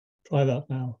Try that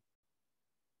now.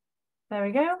 There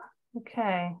we go.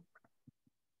 Okay.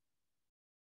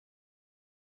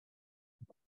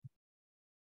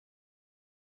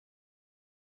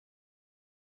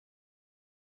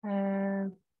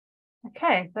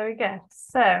 Okay, there we go.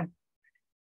 So,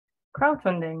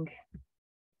 crowdfunding.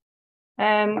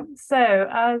 So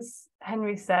as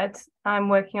Henry said, I'm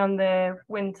working on the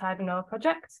Wind, Tide and Oar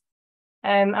project.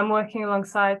 I'm working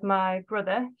alongside my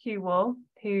brother, Huw Wahl,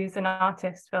 who's an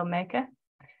artist filmmaker.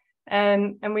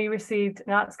 And we received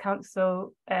an Arts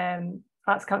Council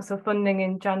funding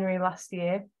in January last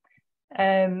year.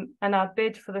 And our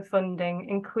bid for the funding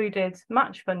included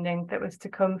match funding that was to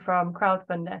come from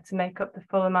Crowdfunder to make up the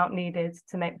full amount needed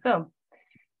to make the film.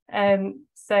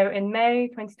 So in May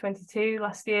 2022,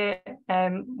 last year,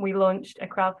 we launched a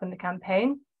crowdfunder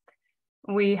campaign.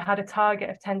 We had a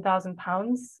target of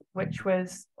 £10,000, which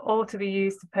was all to be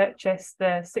used to purchase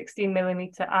the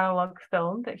 16mm analog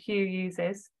film that Huw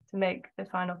uses to make the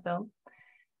final film.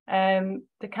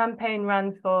 The campaign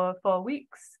ran for 4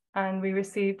 weeks and we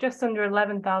received just under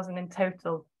 11,000 in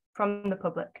total from the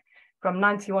public, from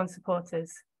 91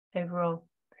 supporters overall.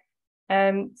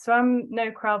 So I'm no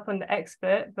crowdfunder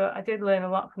expert, but I did learn a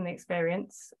lot from the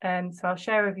experience. So I'll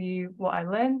share with you what I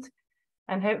learned,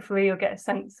 and hopefully you'll get a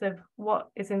sense of what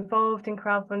is involved in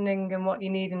crowdfunding and what you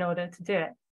need in order to do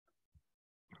it.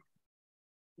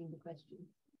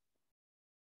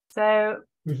 So,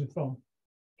 who's it from?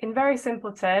 In very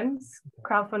simple terms,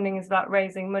 crowdfunding is about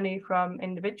raising money from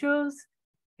individuals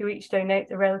who each donate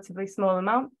a relatively small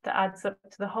amount that adds up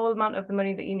to the whole amount of the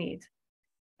money that you need.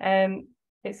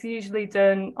 It's usually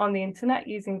done on the internet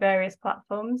using various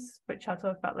platforms, which I'll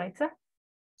talk about later.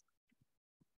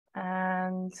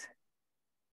 And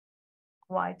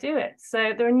why do it?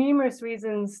 So there are numerous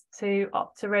reasons to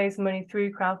opt to raise money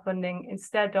through crowdfunding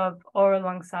instead of or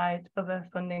alongside other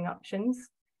funding options.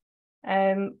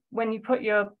 When you put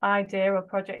your idea or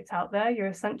project out there, you're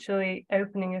essentially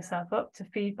opening yourself up to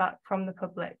feedback from the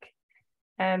public.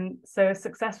 So a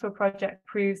successful project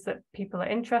proves that people are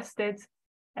interested,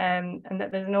 and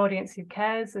that there's an audience who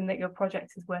cares and that your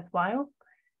project is worthwhile,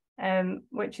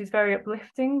 which is very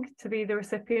uplifting to be the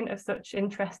recipient of such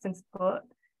interest and support.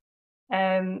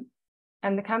 And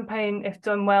the campaign, if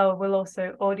done well, will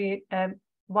also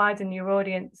widen your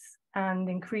audience and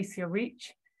increase your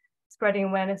reach, spreading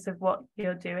awareness of what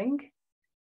you're doing.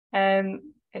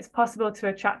 It's possible to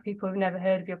attract people who've never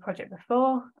heard of your project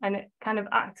before, and it kind of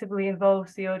actively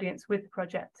involves the audience with the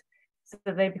project so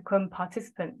that they become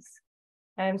participants.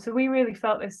 So we really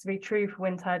felt this to be true for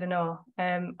Wind, Tide and Oar.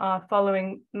 Our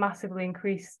following massively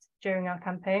increased during our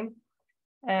campaign.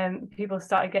 People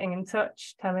started getting in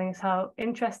touch, telling us how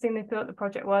interesting they thought the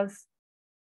project was.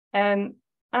 And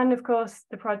of course,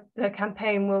 the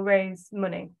campaign will raise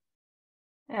money.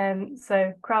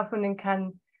 So crowdfunding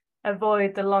can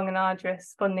avoid the long and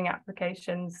arduous funding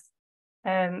applications,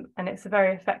 and it's a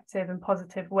very effective and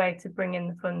positive way to bring in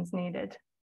the funds needed.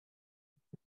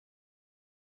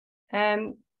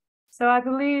 So I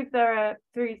believe there are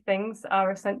 3 things that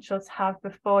are essential to have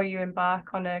before you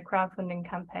embark on a crowdfunding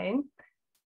campaign.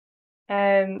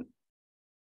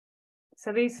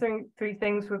 So these 3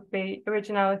 things would be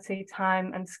originality,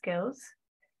 time, and skills.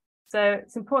 So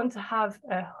it's important to have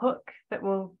a hook that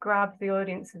will grab the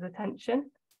audience's attention.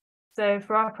 So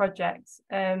for our project,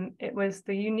 it was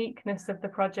the uniqueness of the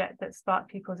project that sparked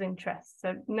people's interest.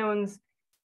 So no one's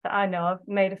that I know of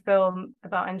made a film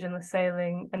about engineless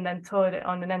sailing and then toured it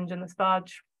on an engineless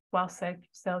barge whilst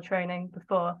sail training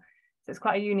before. So it's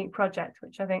quite a unique project,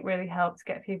 which I think really helped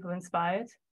get people inspired.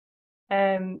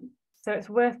 So it's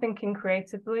worth thinking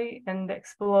creatively and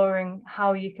exploring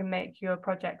how you can make your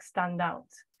project stand out.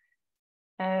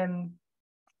 Time,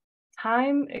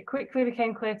 it quickly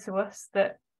became clear to us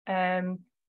that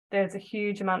there's a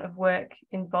huge amount of work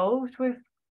involved with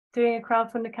doing a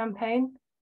crowdfunder campaign.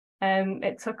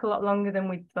 It took a lot longer than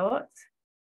we thought.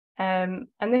 And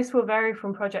this will vary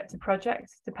from project to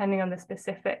project, depending on the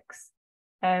specifics.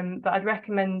 But I'd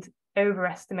recommend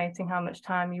overestimating how much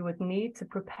time you would need to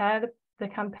prepare the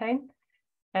campaign.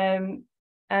 And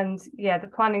yeah,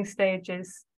 the planning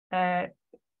stages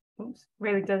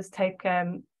really does take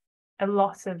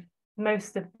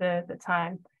most of the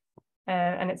time,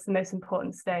 and it's the most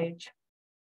important stage.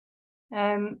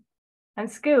 And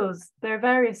skills, there are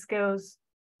various skills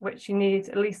which you need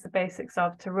at least the basics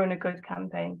of to run a good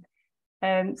campaign.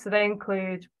 So they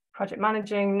include project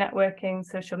managing, networking,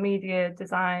 social media,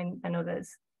 design, and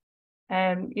others.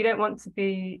 You don't want to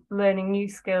be learning new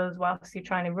skills whilst you're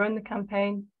trying to run the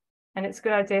campaign. And it's a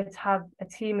good idea to have a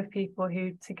team of people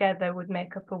who together would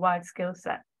make up a wide skill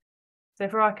set. So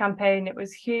for our campaign, it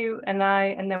was Huw and I,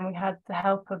 and then we had the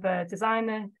help of a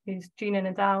designer who's Gina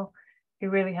Nadal, who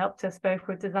really helped us both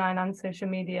with design and social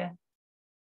media.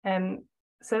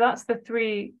 So that's the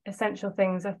three essential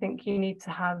things I think you need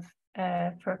to have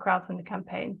for a crowdfunder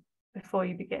campaign before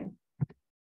you begin.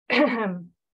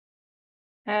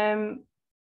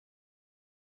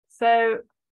 So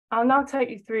I'll now take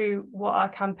you through what our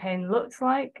campaign looks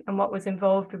like and what was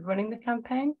involved with running the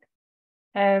campaign.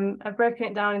 I've broken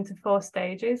it down into 4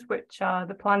 stages, which are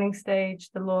the planning stage,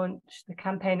 the launch, the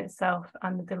campaign itself,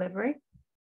 and the delivery.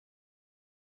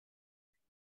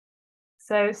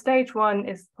 So stage 1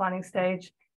 is the planning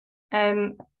stage.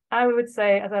 I would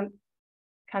say, as I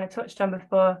kind of touched on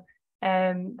before,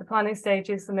 the planning stage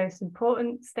is the most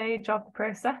important stage of the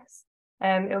process.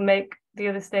 It'll make the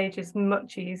other stages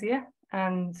much easier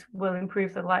and will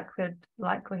improve the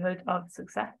likelihood of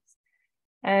success.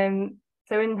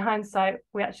 So in hindsight,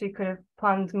 we actually could have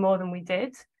planned more than we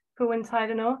did for Wind,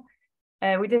 Tide and Oar.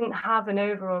 We didn't have an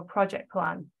overall project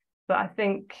plan, but I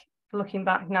think looking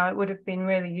back now, it would have been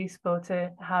really useful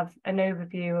to have an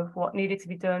overview of what needed to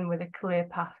be done with a clear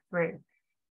path through.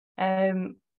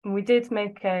 We did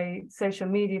make a social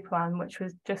media plan, which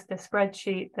was just a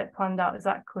spreadsheet that planned out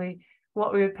exactly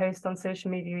what we would post on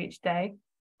social media each day.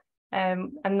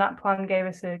 And that plan gave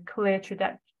us a clear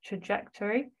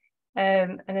trajectory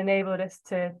and enabled us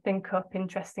to think up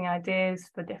interesting ideas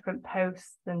for different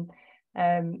posts. And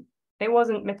it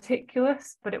wasn't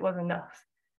meticulous, but it was enough.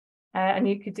 And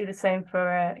you could do the same for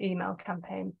an email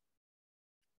campaign.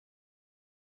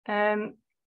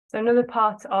 So another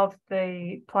part of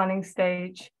the planning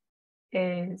stage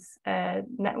is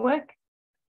network,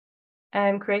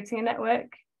 creating a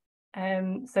network.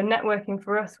 So networking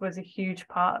for us was a huge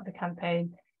part of the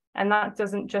campaign. And that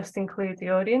doesn't just include the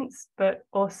audience, but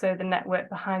also the network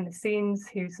behind the scenes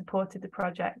who supported the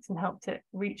project and helped it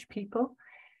reach people.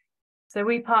 So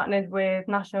we partnered with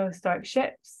National Historic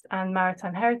Ships and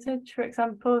Maritime Heritage, for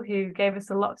example, who gave us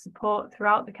a lot of support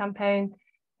throughout the campaign.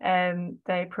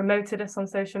 They promoted us on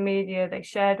social media, they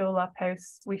shared all our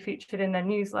posts, we featured in their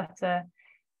newsletter,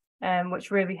 which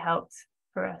really helped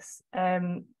for us.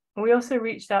 We also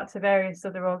reached out to various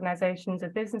other organisations or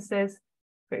businesses.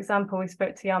 For example, we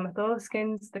spoke to Yarmouth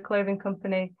Oilskins, the clothing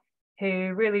company,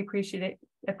 who really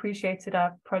appreciated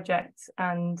our project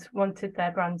and wanted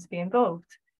their brand to be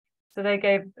involved. So they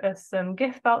gave us some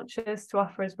gift vouchers to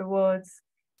offer as rewards,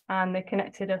 and they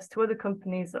connected us to other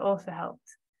companies that also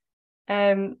helped.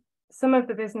 Some of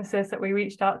the businesses that we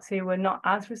reached out to were not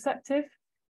as receptive.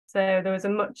 So there was a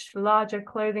much larger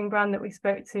clothing brand that we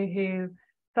spoke to who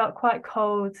felt quite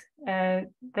cold.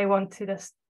 They wanted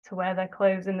us to wear their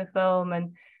clothes in the film,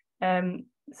 and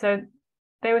so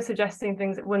they were suggesting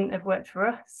things that wouldn't have worked for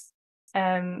us,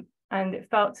 and it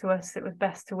felt to us it was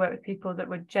best to work with people that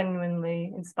were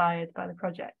genuinely inspired by the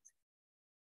project.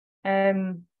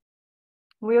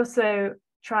 We also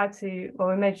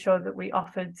we made sure that we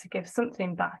offered to give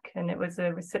something back, and it was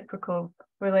a reciprocal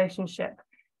relationship.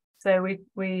 So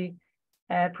we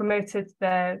promoted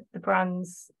the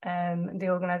brands and the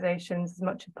organisations as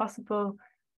much as possible.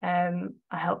 I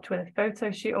helped with a photo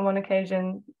shoot on one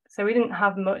occasion. So we didn't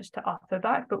have much to offer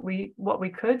back, but what we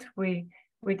could, we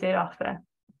did offer.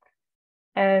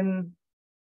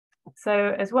 So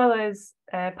as well as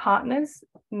partners,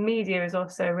 media is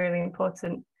also really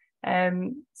important.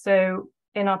 So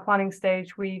in our planning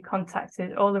stage, we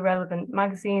contacted all the relevant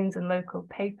magazines and local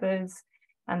papers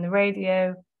and the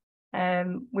radio.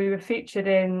 We were featured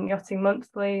in Yachting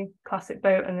Monthly, Classic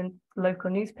Boat, and the local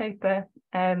newspaper.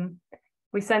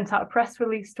 We sent out a press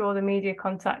release to all the media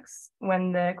contacts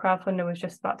when the crowdfunder was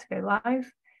just about to go live.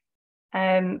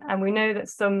 And we know that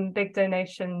some big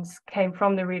donations came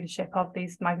from the readership of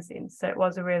these magazines, so it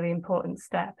was a really important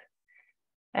step.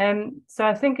 So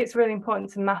I think it's really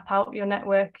important to map out your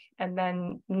network and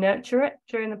then nurture it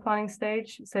during the planning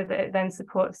stage so that it then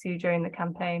supports you during the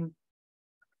campaign.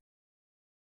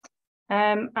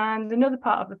 And another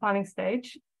part of the planning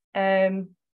stage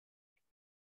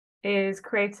is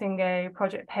creating a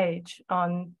project page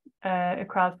on a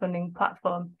crowdfunding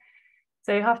platform.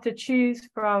 So you have to choose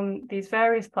from these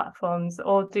various platforms that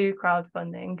all do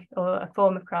crowdfunding or a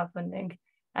form of crowdfunding,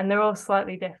 and they're all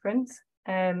slightly different.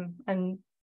 And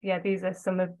yeah, these are just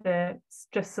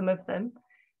some of them.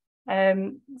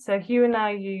 So Huw and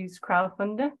I use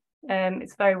Crowdfunder.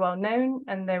 It's very well known,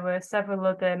 and there were several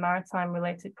other maritime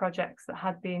related projects that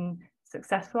had been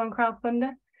successful on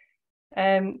Crowdfunder.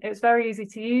 It was very easy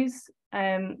to use,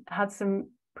 had some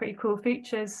pretty cool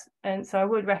features, and so I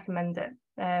would recommend it.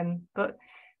 But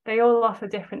they all offer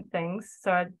different things,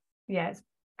 so yeah, it's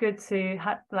good to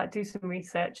do some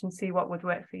research and see what would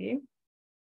work for you.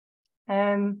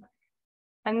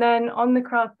 And then on the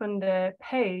Crowdfunder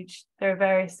page, there are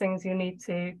various things you'll need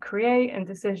to create and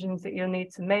decisions that you'll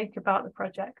need to make about the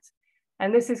project.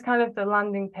 And this is kind of the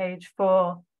landing page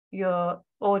for your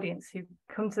audience who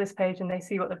come to this page and they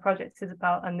see what the project is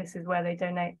about, and this is where they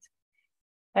donate.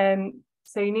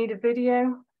 So you need a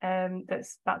video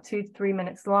that's about 2 to 3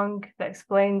 minutes long that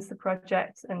explains the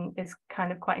project and is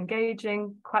kind of quite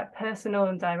engaging, quite personal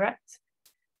and direct.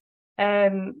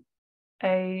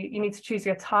 You need to choose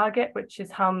your target, which is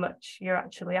how much you're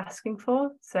actually asking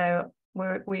for. So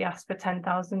we asked for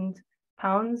 £10,000.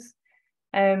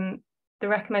 The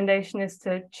recommendation is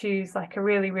to choose like a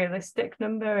really realistic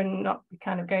number and not be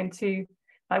kind of going to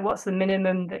like what's the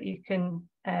minimum that you can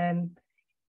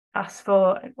ask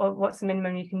for, or what's the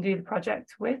minimum you can do the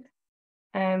project with.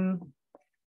 And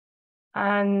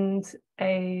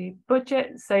a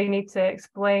budget, so you need to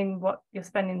explain what you're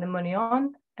spending the money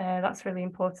on. That's really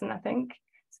important, I think,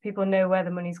 so people know where the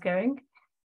money's going.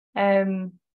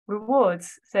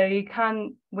 Rewards, so you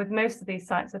can, with most of these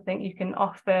sites, I think you can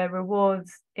offer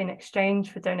rewards in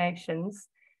exchange for donations,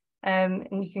 and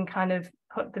you can kind of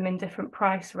put them in different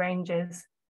price ranges.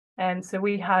 So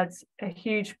we had a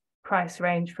huge price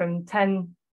range from £10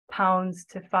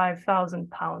 to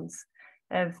 £5,000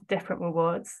 of different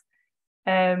rewards.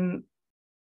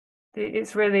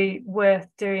 It's really worth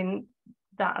doing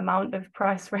that amount of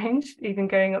price range, even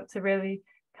going up to really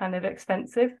kind of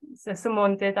expensive. So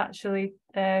someone did actually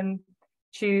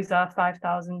choose our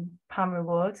 £5,000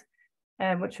 reward,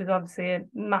 which was obviously a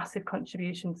massive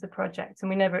contribution to the project, and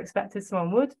we never expected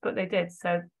someone would, but they did,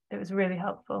 so it was really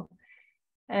helpful.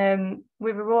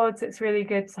 With rewards, it's really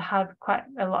good to have quite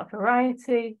a lot of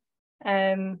variety.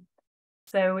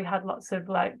 So we had lots of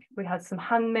we had some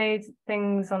handmade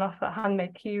things on offer,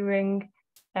 handmade keyring.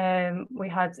 We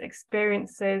had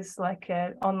experiences like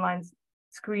an online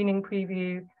screening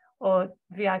preview or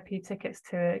VIP tickets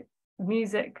to a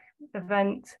music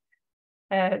event.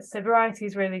 So variety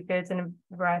is really good, and a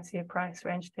variety of price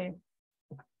range too.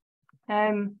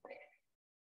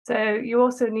 So you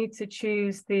also need to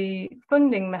choose the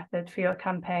funding method for your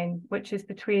campaign, which is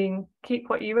between keep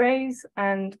what you raise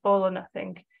and all or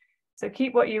nothing. So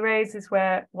keep what you raise is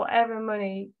where whatever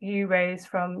money you raise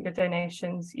from your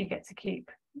donations, you get to keep,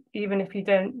 even if you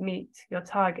don't meet your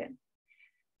target.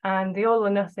 And the all or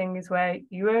nothing is where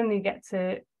you only get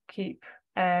to keep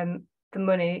the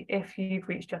money if you've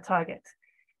reached your target.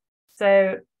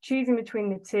 So choosing between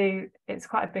the two, it's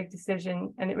quite a big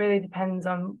decision, and it really depends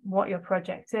on what your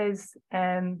project is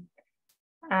and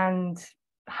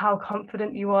how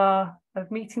confident you are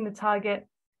of meeting the target.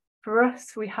 For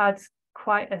us, we had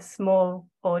quite a small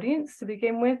audience to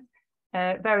begin with,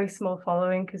 very small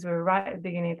following because we were right at the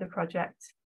beginning of the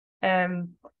project.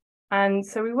 And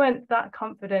so we weren't that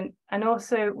confident, and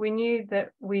also we knew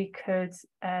that we could,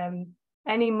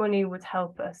 any money would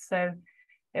help us. So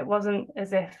it wasn't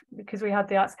as if, because we had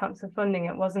the Arts Council funding,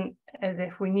 it wasn't as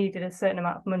if we needed a certain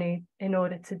amount of money in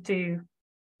order to do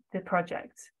the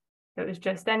project. It was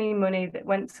just any money that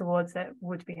went towards it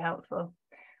would be helpful.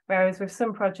 Whereas with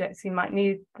some projects, you might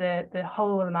need the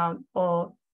whole amount,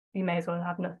 or you may as well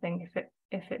have nothing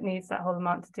if it needs that whole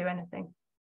amount to do anything.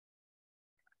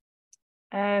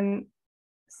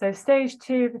 So stage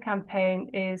 2 of the campaign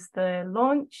is the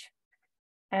launch.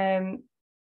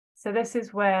 So this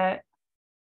is where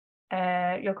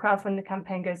your crowdfunding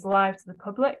campaign goes live to the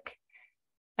public.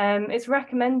 It's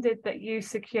recommended that you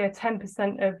secure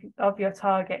 10% of your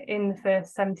target in the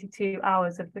first 72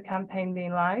 hours of the campaign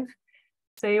being live.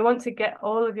 So you want to get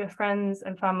all of your friends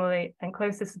and family and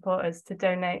closest supporters to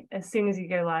donate as soon as you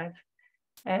go live.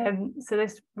 So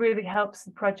this really helps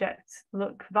the project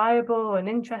look viable and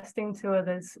interesting to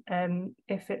others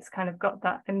if it's kind of got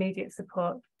that immediate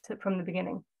support from the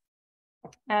beginning.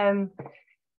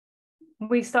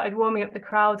 We started warming up the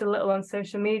crowd a little on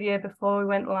social media before we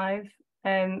went live.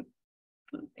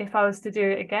 If I was to do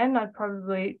it again, I'd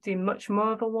probably do much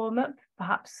more of a warm-up,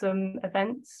 perhaps some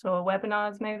events or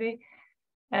webinars maybe.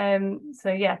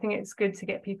 So yeah, I think it's good to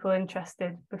get people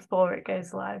interested before it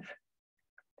goes live.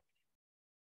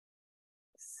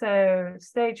 So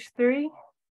stage 3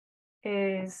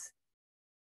 is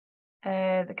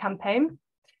the campaign.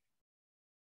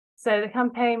 So the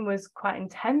campaign was quite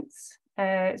intense.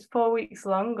 It's 4 weeks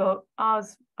long, or our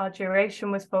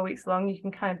duration was 4 weeks long. You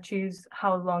can kind of choose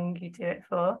how long you do it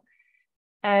for.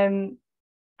 And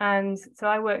so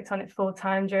I worked on it full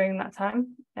time during that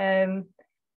time.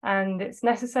 And it's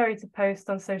necessary to post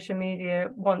on social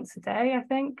media once a day, I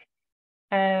think.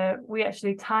 We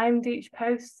actually timed each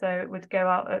post, so it would go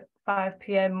out at 5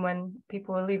 p.m. when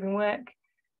people were leaving work.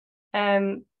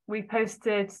 we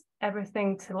posted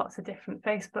everything to lots of different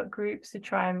Facebook groups to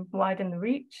try and widen the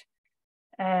reach.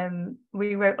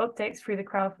 We wrote updates through the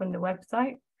Crowdfunder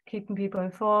website, keeping people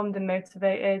informed and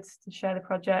motivated to share the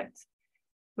project.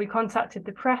 We contacted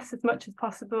the press as much as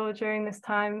possible during this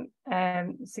time,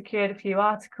 secured a few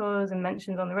articles and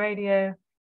mentions on the radio.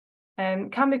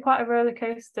 Can be quite a roller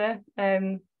coaster.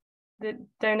 The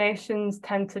donations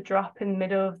tend to drop in the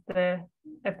middle of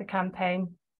the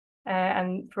campaign.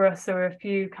 And for us, there were a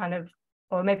few kind of,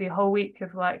 or maybe a whole week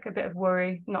of like a bit of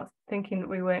worry, not thinking that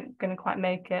we weren't going to quite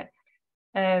make it.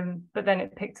 But then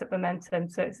it picked up momentum.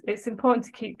 So it's important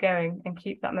to keep going and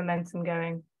keep that momentum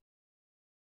going.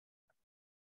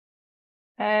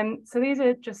 So these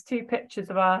are just two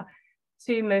pictures of our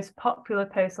two most popular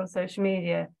posts on social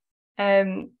media.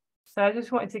 So I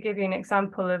just wanted to give you an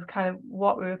example of kind of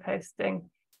what we were posting.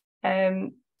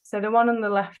 So the one on the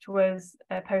left was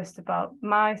a post about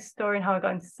my story and how I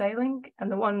got into sailing, and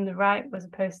the one on the right was a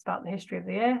post about the history of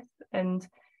the Earth and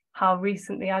how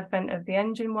recent the advent of the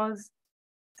engine was.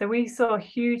 So we saw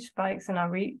huge spikes in our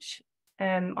reach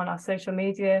on our social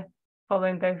media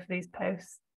following both of these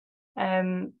posts.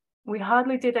 We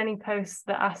hardly did any posts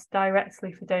that asked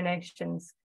directly for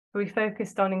donations. We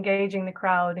focused on engaging the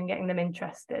crowd and getting them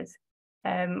interested.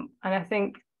 And I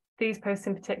think these posts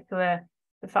in particular,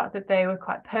 the fact that they were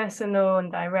quite personal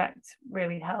and direct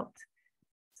really helped.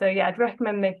 So yeah, I'd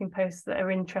recommend making posts that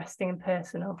are interesting and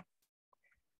personal.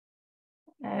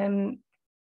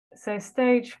 So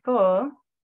stage 4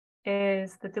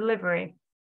 is the delivery.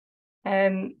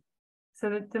 So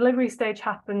the delivery stage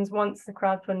happens once the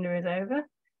crowdfunder is over.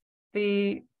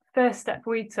 The first step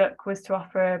we took was to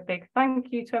offer a big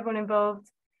thank you to everyone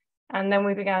involved. And then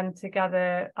we began to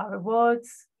gather our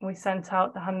rewards. We sent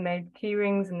out the handmade key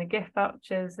rings and the gift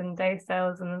vouchers and day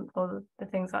sales and all the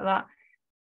things like that.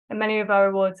 And many of our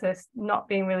rewards are not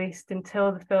being released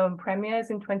until the film premieres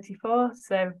in 2024.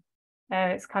 So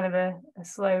it's kind of a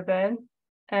slow burn.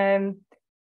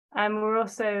 And we're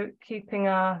also keeping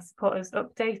our supporters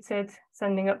updated,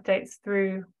 sending updates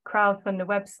through Crowdfunder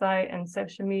website and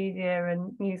social media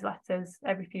and newsletters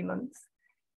every few months,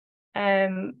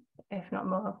 if not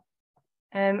more.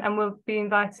 And we'll be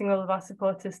inviting all of our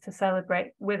supporters to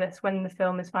celebrate with us when the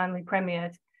film is finally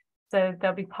premiered. So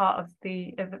they'll be part of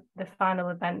the final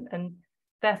event and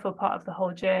therefore part of the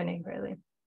whole journey, really.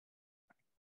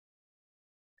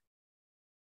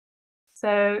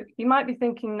 So you might be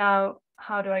thinking now,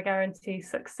 how do I guarantee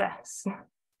success?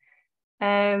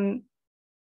 So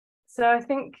I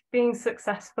think being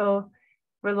successful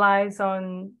relies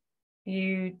on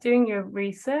you doing your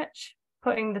research,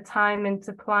 putting the time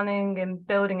into planning and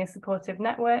building a supportive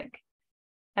network,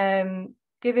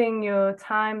 giving your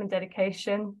time and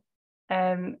dedication,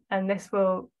 and this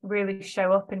will really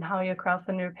show up in how your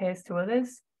crowdfunder appears to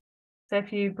others. So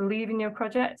if you believe in your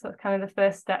project, that's kind of the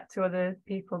first step to other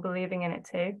people believing in it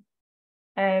too.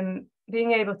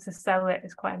 Being able to sell it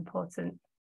is quite important.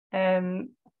 And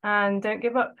don't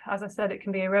give up. As I said, it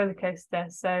can be a roller coaster,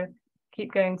 so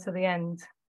keep going to the end.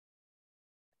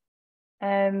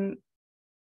 And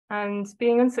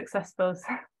being unsuccessful,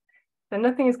 so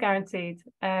nothing is guaranteed,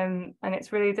 and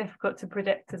it's really difficult to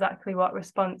predict exactly what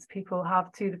response people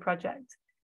have to the project.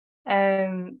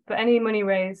 But any money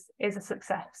raised is a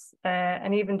success,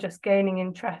 and even just gaining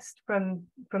interest from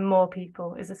more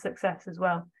people is a success as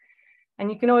well. And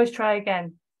you can always try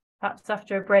again. Perhaps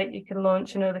after a break, you can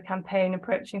launch another campaign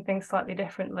approaching things slightly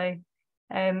differently.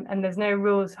 And there's no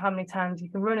rules for how many times you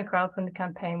can run a crowdfunder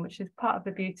campaign, which is part of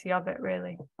the beauty of it,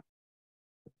 really.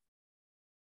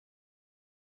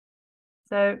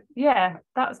 So yeah,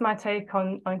 that was my take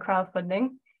on crowdfunding.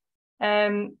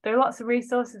 There are lots of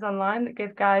resources online that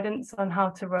give guidance on how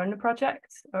to run a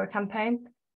project or a campaign.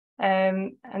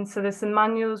 And so there's some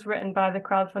manuals written by the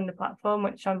Crowdfunder platform,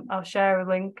 which I'll share a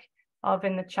link of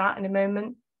in the chat in a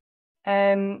moment.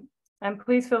 And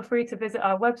please feel free to visit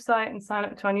our website and sign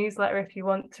up to our newsletter if you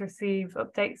want to receive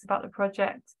updates about the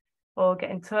project or get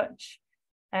in touch.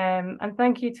 And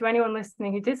thank you to anyone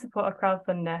listening who did support our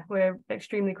crowdfunder. We're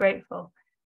extremely grateful.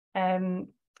 And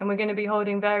we're going to be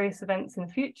holding various events in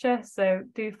the future, so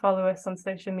do follow us on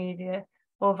social media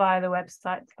or via the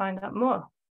website to find out more.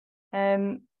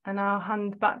 And I'll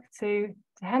hand back to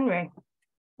Henry.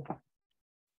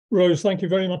 Rose, thank you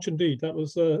very much indeed. That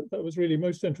was really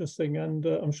most interesting, and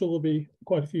I'm sure there'll be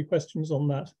quite a few questions on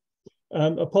that.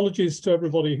 Apologies to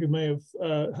everybody who may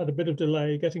have had a bit of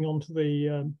delay getting onto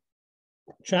the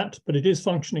chat, but it is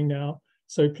functioning now.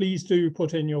 So please do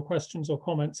put in your questions or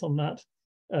comments on that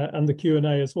and the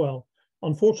Q&A as well.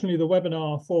 Unfortunately, the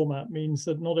webinar format means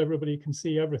that not everybody can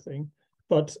see everything,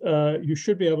 but you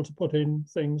should be able to put in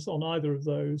things on either of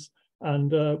those.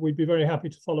 and we'd be very happy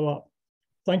to follow up.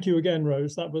 Thank you again,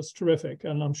 Rose. That was terrific,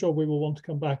 and I'm sure we will want to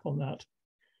come back on that.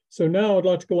 So now I'd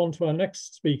like to go on to our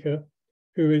next speaker,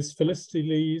 who is Felicity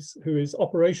Lees, who is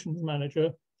Operations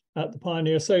Manager at the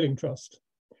Pioneer Sailing Trust.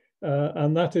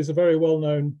 And that is a very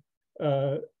well-known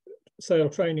sail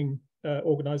training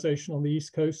organization on the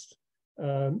East Coast,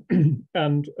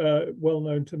 and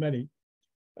well-known to many.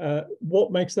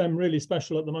 What makes them really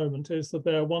special at the moment is that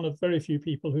they're one of very few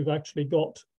people who've actually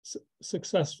got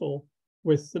successful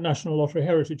with the National Lottery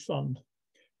Heritage Fund.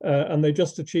 And they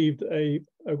just achieved a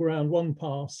round one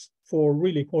pass for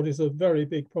really what is a very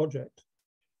big project.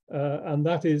 And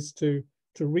that is to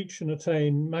reach and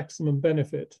attain maximum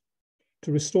benefit,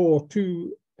 to restore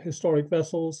 2 historic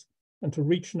vessels, and to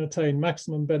reach and attain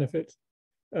maximum benefit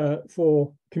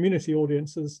for community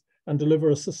audiences and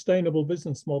deliver a sustainable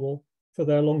business model for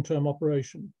their long-term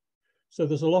operation. So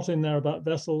there's a lot in there about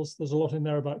vessels, there's a lot in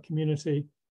there about community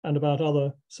and about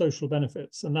other social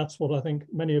benefits. And that's what I think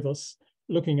many of us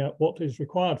looking at what is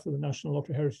required for the National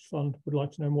Lottery Heritage Fund would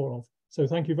like to know more of. So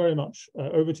thank you very much.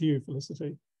 Over to you,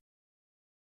 Felicity.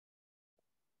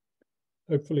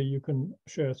 Hopefully you can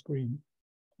share screen.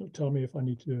 Tell me if I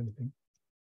need to do anything.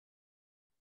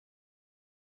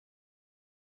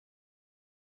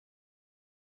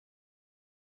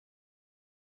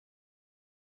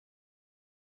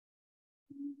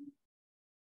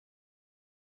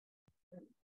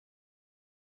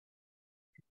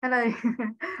 Hello,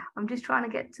 I'm just trying to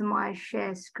get to my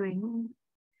share screen.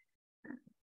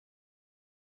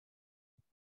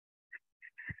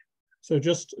 So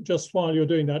just while you're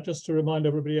doing that, just to remind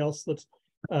everybody else that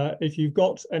if you've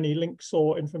got any links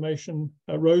or information,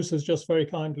 Rose has just very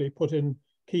kindly put in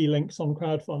key links on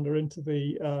Crowdfunder into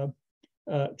the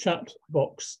chat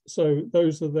box. So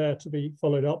those are there to be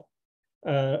followed up.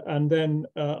 And then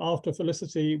after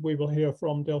Felicity, we will hear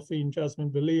from Delphine Jasmine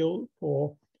Belil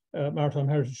for Maritime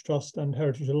Heritage Trust and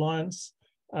Heritage Alliance.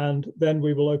 And then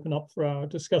we will open up for our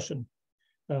discussion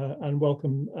and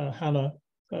welcome Hannah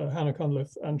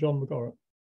Cunliffe and John McGorrett.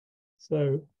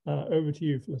 So over to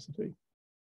you, Felicity.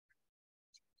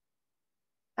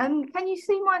 Can you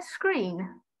see my screen?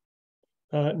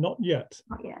 Not yet.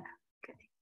 Not yet. Okay.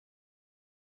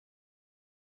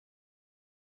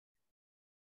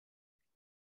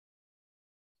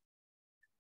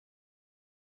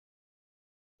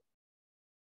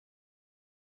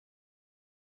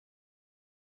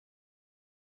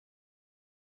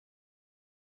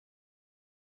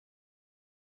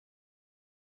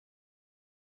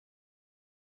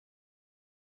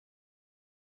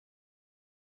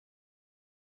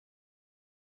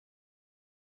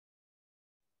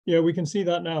 Yeah, we can see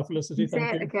that now, Felicity.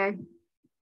 Thank you. Okay.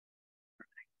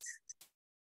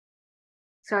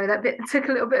 Sorry, that bit took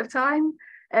a little bit of time.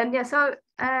 Yeah, so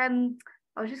I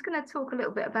was just going to talk a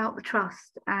little bit about the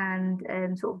trust and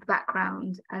sort of the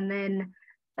background, and then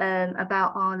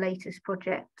about our latest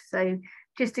project. So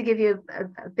just to give you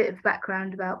a bit of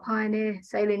background about Pioneer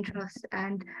Sailing Trust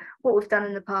and what we've done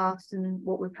in the past and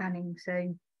what we're planning.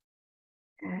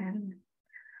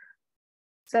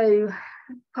 So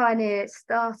Pioneer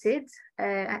started,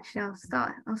 actually I'll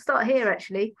start here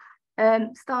actually,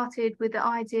 started with the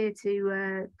idea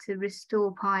to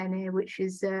restore Pioneer, which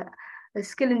is a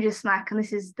skillinger smack, and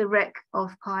this is the wreck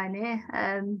of Pioneer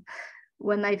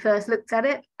when they first looked at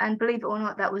it, and believe it or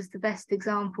not, that was the best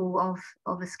example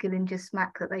of a skillinger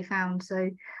smack that they found. So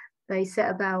they set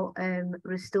about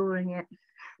restoring it.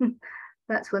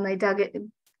 That's when they dug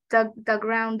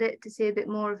around it to see a bit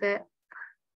more of it.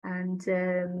 And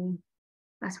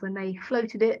that's when they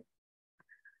floated it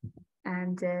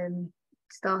and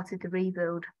started the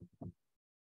rebuild,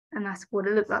 and that's what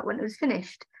it looked like when it was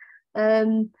finished.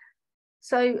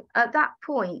 So at that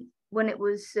point, when it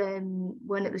was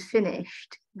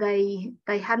finished, they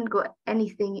hadn't got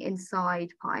anything inside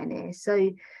Pioneer, so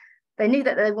they knew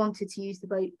that they wanted to use the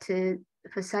boat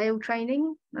for sail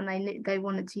training, and they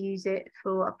wanted to use it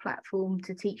for a platform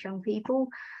to teach young people.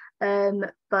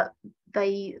 But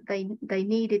they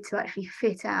needed to actually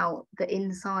fit out the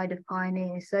inside of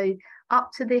Pioneer. So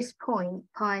up to this point,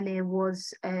 Pioneer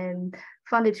was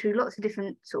funded through lots of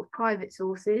different sort of private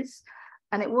sources,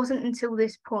 and it wasn't until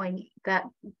this point that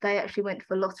they actually went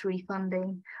for lottery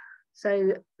funding.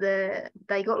 So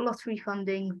they got lottery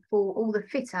funding for all the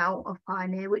fit out of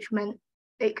Pioneer, which meant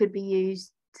it could be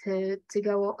used to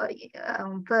go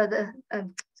on further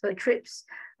trips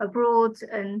abroad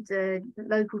and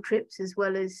local trips, as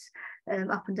well as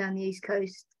up and down the East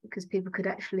Coast, because people could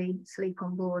actually sleep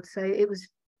on board. So it was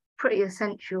pretty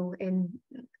essential in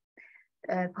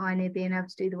Pioneer being able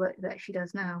to do the work that she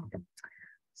does now.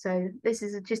 So this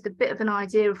is just a bit of an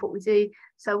idea of what we do.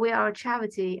 So we are a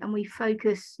charity, and we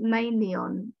focus mainly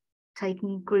on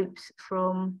taking groups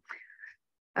from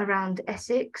around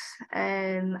Essex,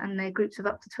 and they're groups of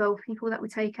up to 12 people that we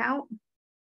take out.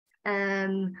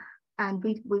 And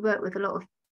we work with a lot of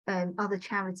other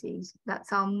charities.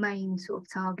 That's our main sort of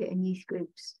target in youth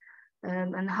groups.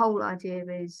 And the whole idea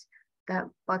is that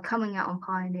by coming out on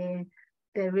Pioneer,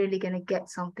 they're really going to get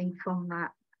something from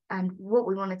that. And what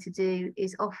we wanted to do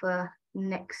is offer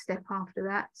next step after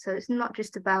that. So it's not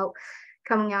just about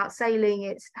coming out sailing,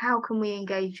 it's how can we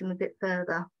engage them a bit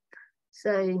further.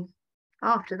 So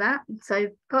after that, so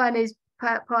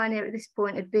Pioneer at this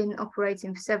point had been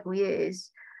operating for several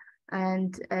years,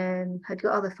 and had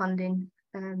got other funding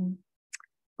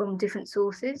from different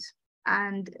sources.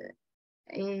 And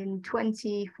in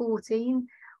 2014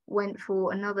 went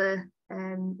for another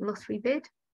lottery bid,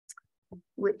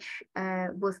 which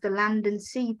was the Land and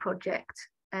Sea project.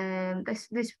 This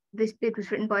bid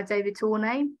was written by David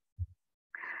Tornay,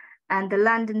 and the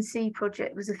Land and Sea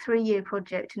project was a 3-year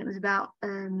project, and it was about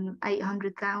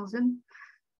 800,000.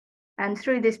 And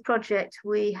through this project,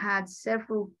 we had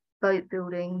several boat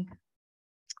building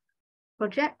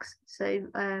projects. So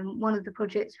one of the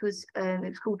projects was it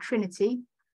was called Trinity.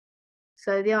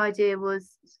 So the idea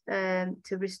was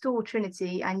to restore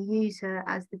Trinity and use her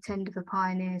as the tender for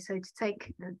Pioneer. So to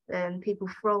take people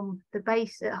from the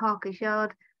base at Harker's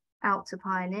Yard out to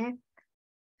Pioneer.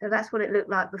 So that's what it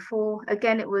looked like before.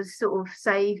 Again, it was sort of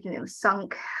saved and it was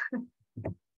sunk.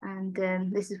 And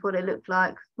this is what it looked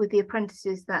like with the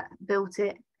apprentices that built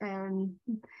it in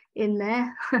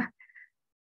there.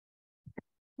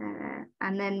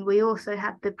 And then we also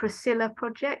had the Priscilla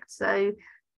project. So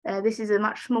this is a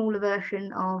much smaller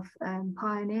version of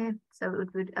Pioneer. So it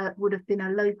would have been a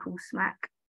local smack.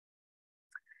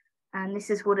 And this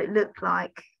is what it looked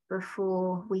like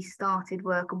before we started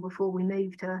work and before we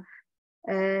moved her.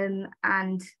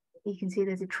 And you can see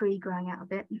there's a tree growing out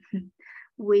of it.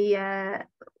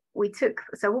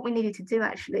 So what we needed to do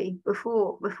actually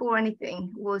before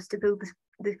anything was to build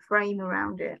the frame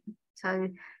around it. So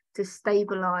to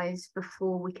stabilize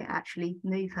before we can actually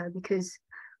move her, because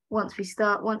once we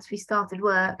started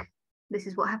work, this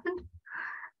is what happened.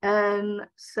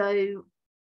 So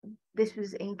this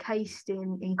was encased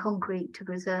in concrete to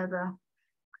preserve her.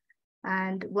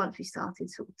 And once we started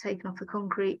sort of taking off the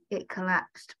concrete, it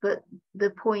collapsed. But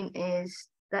the point is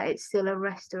that it's still a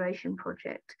restoration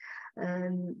project,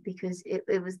 because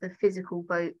it was the physical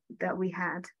boat that we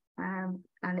had, and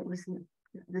it was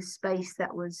the space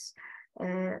that was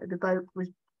the boat was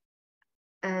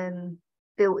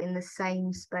built in the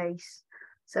same space.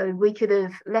 So we could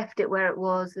have left it where it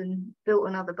was and built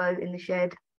another boat in the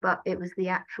shed, but it was the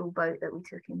actual boat that we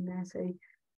took in there. So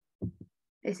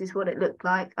this is what it looked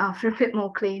like after a bit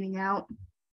more cleaning out.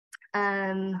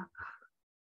 And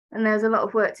there's a lot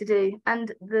of work to do.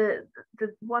 And the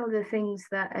one of the things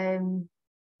that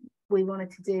we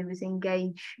wanted to do was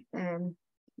engage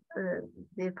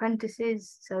the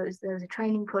apprentices. So there was a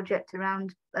training project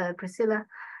around Priscilla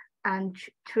and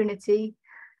Trinity.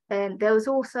 There was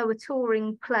also a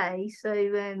touring play. So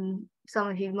some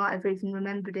of you might have even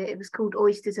remembered it. It was called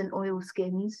Oysters and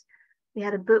Oilskins. We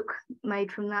had a book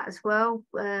made from that as well.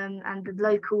 And the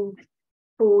local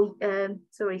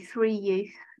 3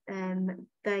 youth,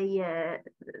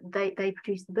 they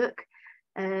produced the book.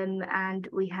 And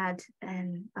we had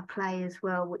a play as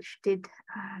well, which did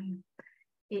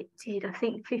I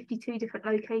think 52 different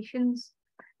locations.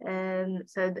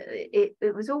 So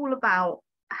it was all about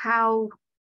how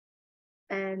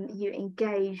you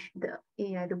engage the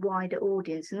wider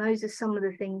audience, and those are some of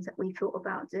the things that we thought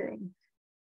about doing.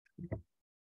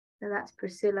 So that's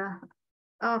Priscilla,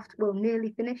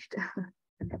 nearly finished.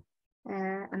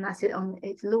 And that's it on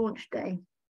its launch day.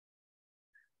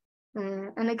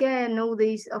 And again, all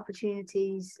these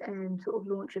opportunities and sort of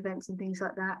launch events and things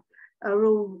like that are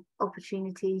all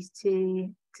opportunities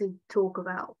to talk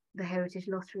about the Heritage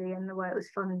Lottery and the way it was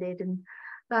funded, and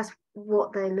that's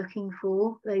what they're looking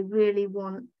for. They really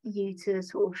want you to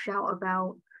sort of shout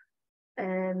about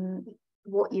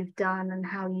what you've done and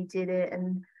how you did it,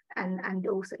 and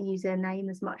also use their name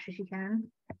as much as you can.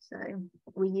 So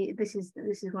this is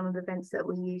one of the events that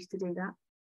we use to do that.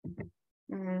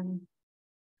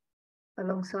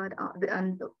 Alongside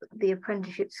and the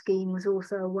apprenticeship scheme was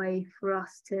also a way for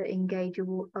us to engage a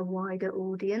wider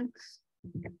audience.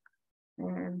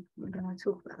 We're going to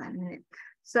talk about that in a minute.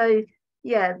 So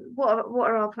yeah, what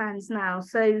are our plans now?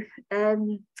 So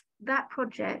that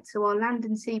project, so our Land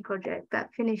and Sea project,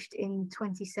 that finished in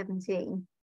 2017.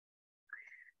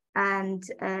 And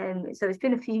so it's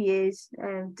been a few years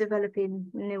developing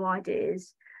new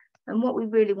ideas. And what we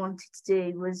really wanted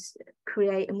to do was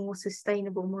create a more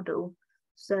sustainable model.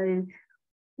 So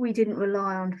we didn't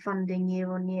rely on funding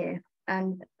year on year.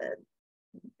 And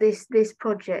this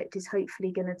project is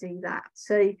hopefully going to do that.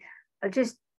 So I'll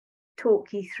just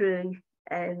talk you through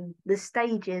the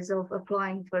stages of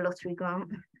applying for a lottery grant.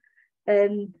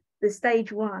 The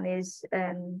stage one is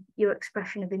your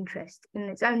expression of interest, and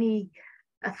it's only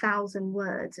 1,000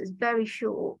 words. It's very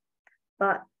short,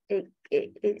 but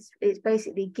it's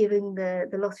basically giving the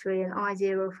lottery an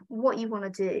idea of what you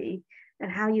want to do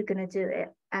and how you're going to do it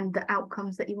and the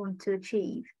outcomes that you want to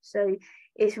achieve. So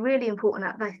it's really important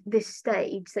at this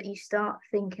stage that you start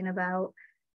thinking about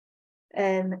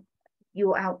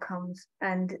your outcomes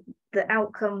and the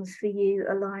outcomes for you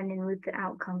aligning with the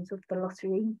outcomes of the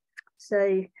lottery.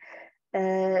 So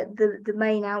the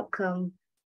main outcome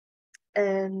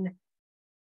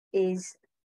is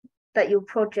that your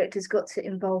project has got to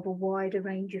involve a wider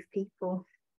range of people.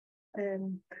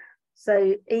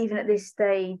 So even at this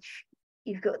stage,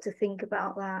 you've got to think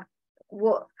about that.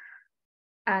 What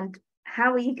and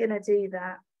how are you going to do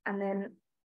that? And then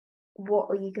what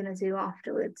are you going to do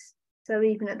afterwards? So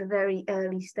even at the very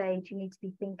early stage, you need to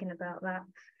be thinking about that.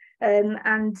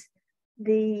 And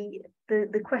the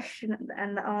question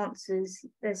and the answers,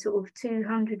 they're sort of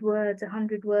 200 words,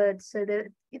 100 words, so that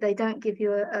they don't give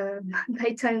you a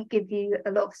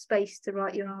lot of space to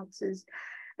write your answers.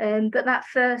 But that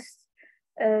first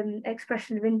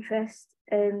expression of interest,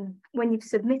 when you've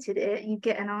submitted it, you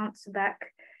get an answer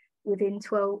back within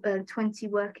 20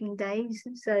 working days.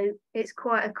 So it's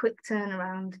quite a quick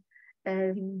turnaround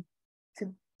to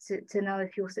know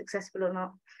if you're successful or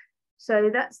not.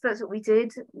 So that's what we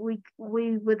did. We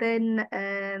were then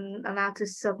allowed to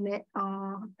submit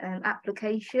our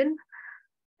application.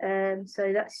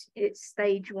 So it's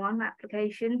stage one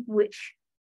application, which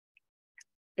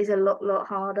is a lot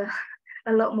harder,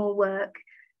 a lot more work.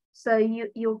 So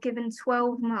you're given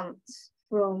 12 months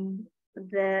from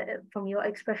your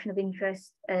expression of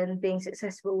interest and being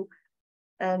successful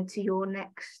to your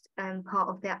next part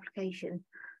of the application.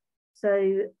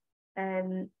 So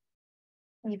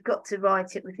you've got to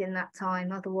write it within that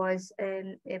time, otherwise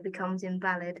it becomes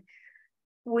invalid.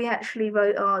 We actually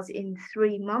wrote ours in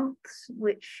 3 months,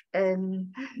 which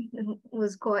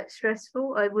was quite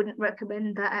stressful. I wouldn't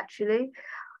recommend that actually.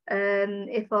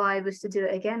 If I was to do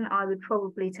it again, I would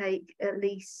probably take at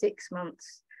least 6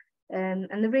 months.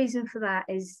 And the reason for that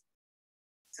is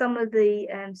some of the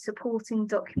supporting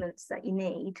documents that you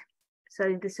need.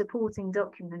 So the supporting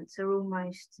documents are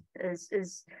almost as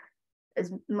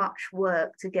much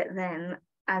work to get them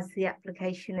as the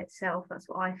application itself. That's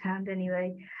what I found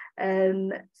anyway.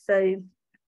 So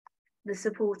the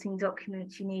supporting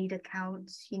documents, you need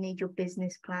accounts, you need your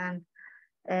business plan.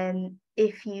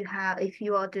 If you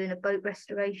are doing a boat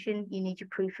restoration, you need your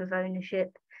proof of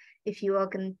ownership. If you are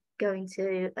going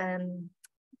to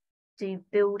do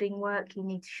building work, you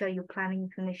need to show your planning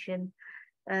permission.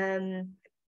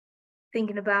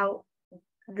 Thinking about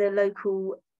the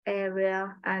local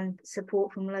area and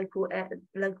support from local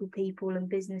people and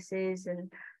businesses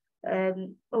and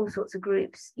all sorts of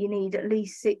groups, you need at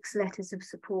least 6 letters of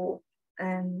support,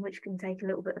 which can take a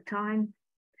little bit of time.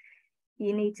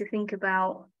 You need to think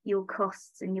about your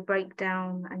costs and your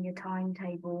breakdown and your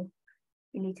timetable.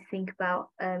 You need to think about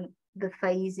the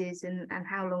phases and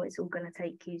how long it's all going to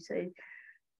take you. So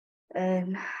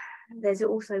there's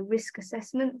also risk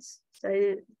assessments.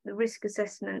 So the risk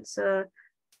assessments are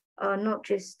not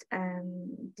just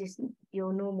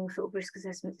your normal sort of risk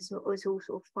assessments, it's also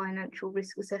sort of financial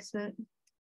risk assessment.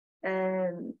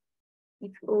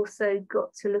 You've also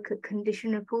got to look at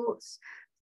condition reports.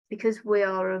 Because we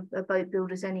are a boat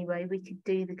builders anyway, we could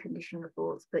do the condition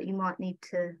reports, but you might need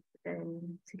to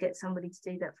get somebody to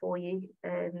do that for you.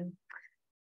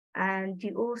 And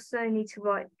you also need to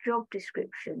write job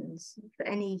descriptions for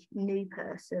any new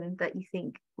person that you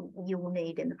think you will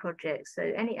need in the project. So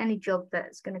any job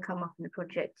that's going to come up in the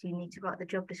project, you need to write the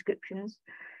job descriptions.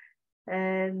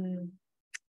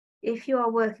 If you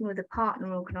are working with a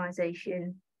partner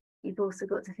organisation, you've also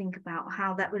got to think about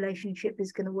how that relationship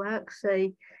is going to work.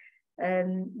 So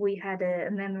we had a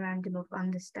memorandum of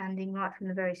understanding right from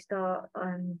the very start.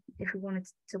 If we wanted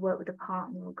to work with a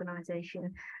partner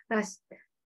organisation, that's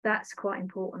quite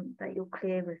important that you're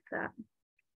clear with that.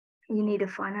 You need a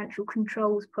financial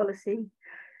controls policy.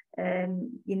 You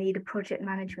need a project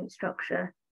management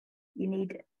structure. You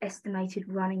need estimated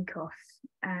running costs,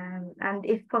 and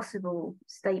if possible,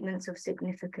 statements of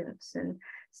significance. And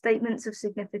statements of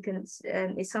significance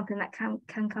is something that can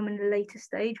come in a later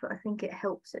stage, but I think it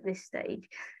helps at this stage.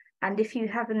 And if you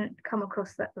haven't come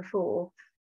across that before,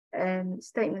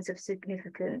 Statements of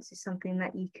significance is something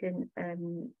that you can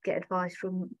get advice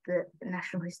from the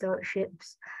National Historic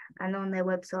Ships, and on their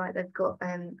website they've got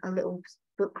a little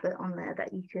booklet on there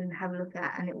that you can have a look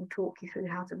at, and it will talk you through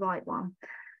how to write one.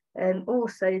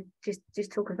 Also,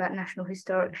 just talking about National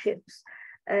Historic Ships,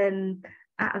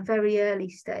 at a very early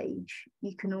stage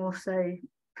you can also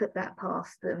put that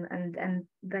past them, and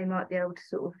they might be able to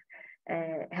sort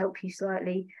of help you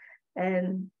slightly.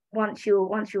 Once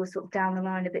you're sort of down the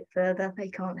line a bit further, they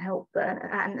can't help, but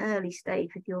at an early stage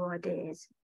with your ideas,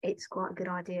 it's quite a good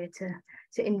idea to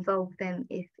involve them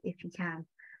if you can.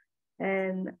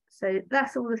 So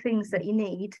that's all the things that you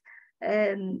need.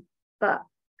 But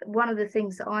one of the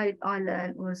things that I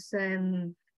learned was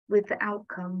with the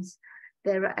outcomes,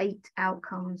 there are 8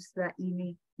 outcomes that you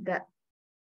need that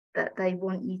they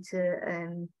want you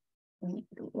to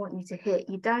hit.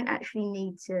 You don't actually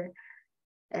need to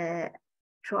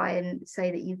try and say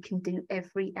that you can do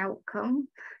every outcome.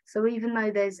 So even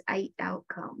though there's 8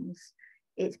 outcomes,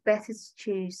 it's better to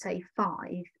choose, say,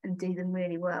 5 and do them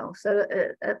really well. So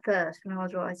at first, when I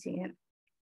was writing it,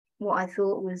 what I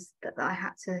thought was that I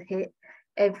had to hit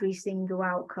every single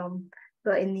outcome.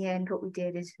 But in the end, what we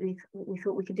did is we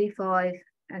thought we could do 5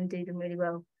 and do them really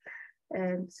well.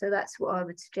 So that's what I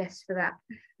would suggest for that.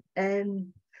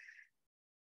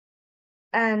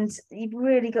 And you've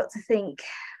really got to think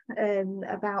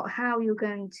about how you're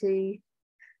going to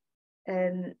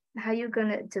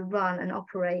run and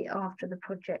operate after the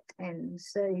project ends.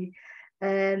 So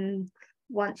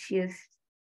once you've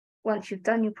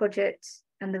done your project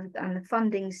and the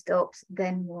funding stops,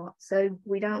 then what? So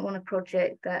we don't want a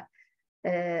project that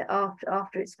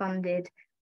after it's funded,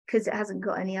 because it hasn't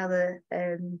got any other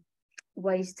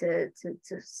ways to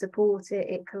support it,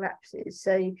 it collapses.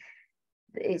 So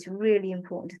it's really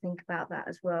important to think about that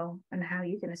as well, and how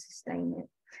you're going to sustain it.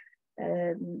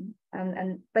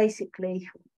 And basically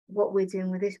what we're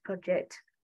doing with this project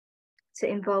to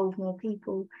involve more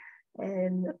people,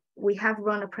 we have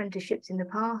run apprenticeships in the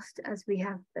past, as we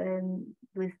have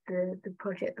with the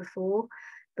project before,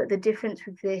 but the difference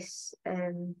with this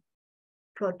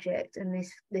project and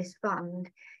this fund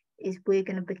is we're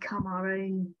going to become our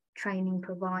own training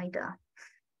provider.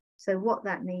 So what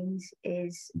that means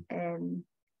is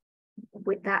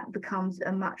that becomes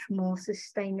a much more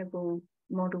sustainable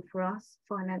model for us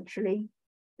financially.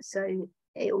 So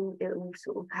it will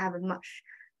sort of have a much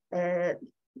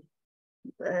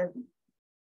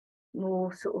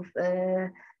more sort of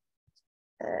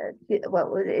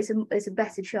well, it's a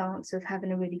better chance of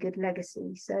having a really good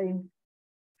legacy. So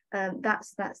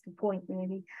that's the point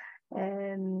really.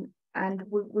 And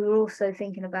we're also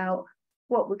thinking about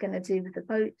what we're going to do with the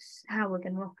boats, how we're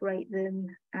going to operate them,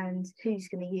 and who's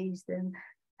going to use them.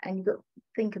 And you've got to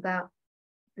think about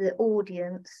the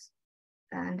audience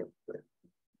and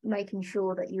making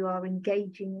sure that you are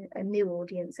engaging a new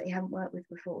audience that you haven't worked with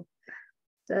before.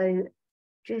 So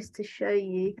just to show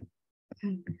you,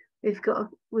 we've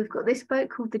got this boat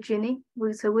called the Ginny.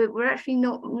 So we're actually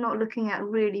not looking at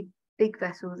really big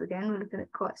vessels again. We're looking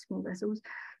at quite small vessels.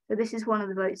 So this is one of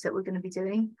the boats that we're going to be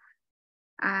doing.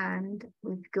 And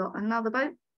we've got another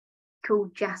boat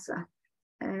called Jassa.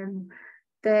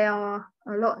 They are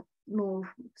a lot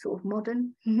more sort of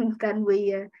modern than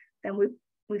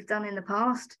we've done in the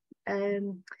past.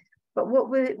 But what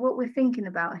we're thinking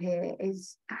about here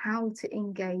is how to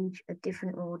engage a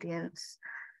different audience.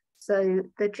 So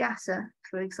the Jassa,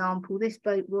 for example, this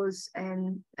boat was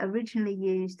originally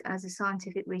used as a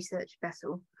scientific research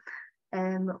vessel,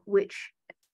 which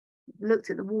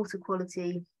looked at the water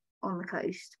quality on the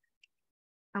coast.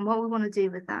 And what we want to do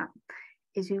with that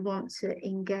is we want to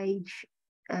engage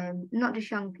not just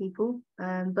young people,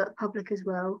 but public as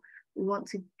well. We want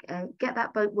to get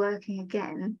that boat working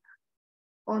again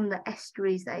on the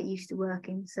estuaries that it used to work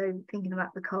in. So thinking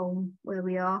about the Colne where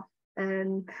we are,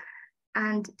 and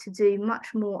to do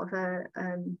much more of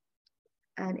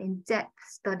an in-depth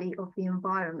study of the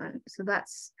environment. So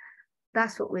that's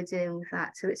what we're doing with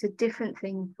that. So it's a different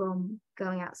thing from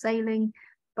going out sailing,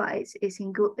 but it's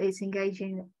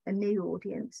engaging a new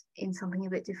audience in something a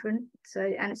bit different. So,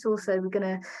 and it's also, we're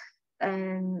going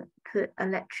to put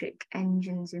electric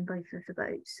engines in both of the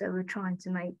boats. So we're trying to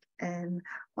make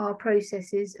our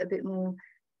processes a bit more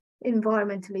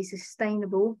environmentally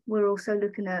sustainable. We're also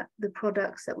looking at the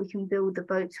products that we can build the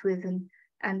boats with,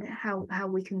 and how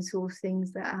we can source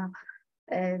things that are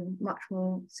much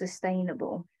more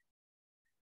sustainable.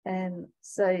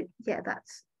 So yeah,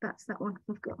 that's that one.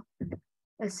 We've got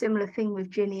a similar thing with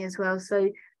Ginny as well.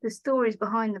 So the stories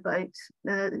behind the boats,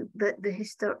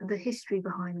 the history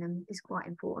behind them is quite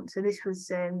important. So this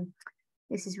was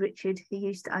This is Richard, who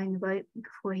used to own the boat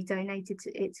before he donated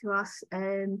it to us.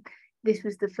 This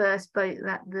was the first boat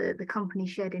that the company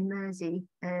shed in Mersey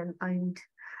owned,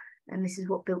 and this is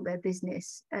what built their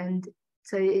business. And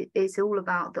so it's all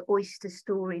about the oyster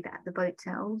story that the boat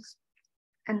tells,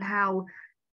 and how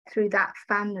through that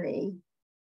family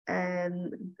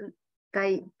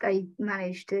they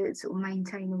managed to sort of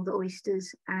maintain all the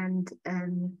oysters and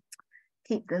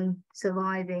keep them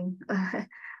surviving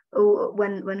or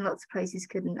when lots of places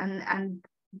couldn't, and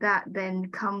that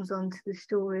then comes on to the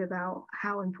story about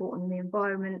how important the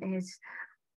environment is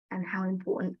and how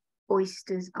important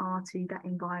oysters are to that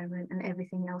environment and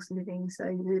everything else living. So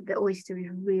the oyster is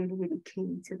really, really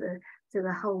key to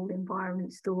the whole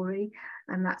environment story,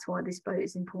 and that's why this boat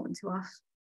is important to us.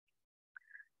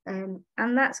 And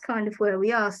that's kind of where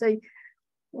we are. So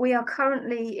we are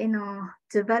currently in our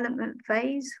development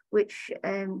phase, which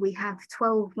we have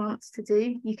 12 months to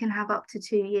do. You can have up to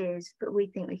 2 years, but we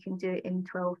think we can do it in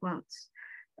 12 months.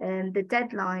 The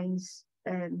deadlines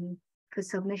for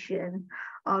submission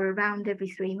are around every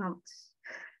 3 months.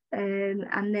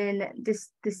 And then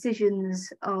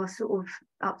decisions are sort of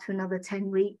up to another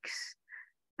 10 weeks.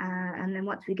 And then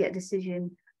once we get a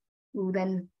decision, we'll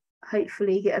then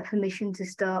hopefully get a permission to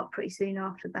start pretty soon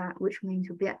after that, which means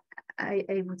we'll be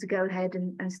able to go ahead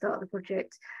and start the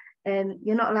project.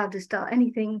 You're not allowed to start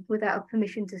anything without a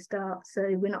permission to start, so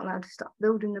we're not allowed to start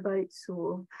building the boats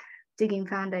or digging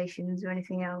foundations or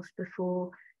anything else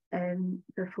before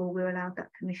we're allowed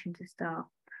that permission to start.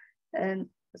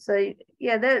 So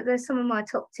yeah, there's some of my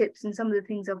top tips and some of the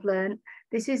things I've learned.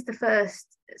 This is the first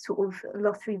sort of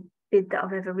lottery bid that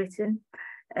I've ever written,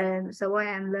 so I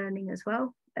am learning as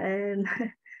well.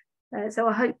 So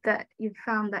I hope that you've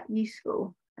found that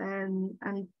useful, and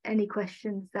any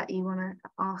questions that you want to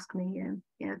ask me,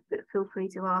 feel free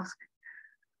to ask.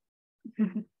 All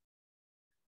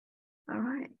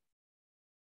right.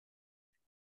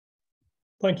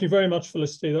 Thank you very much,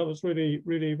 Felicity. That was really,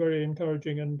 really very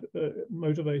encouraging and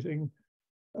motivating.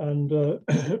 And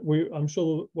I'm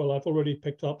sure, well, I've already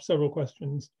picked up several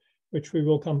questions, which we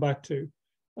will come back to.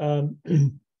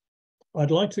 I'd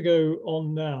like to go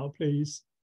on now, please,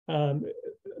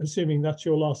 assuming that's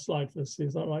your last slide, Felicity,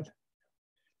 is that right?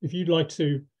 If you'd like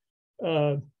to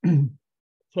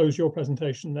close your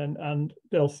presentation then, and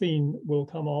Delphine will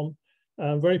come on.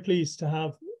 I'm very pleased to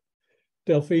have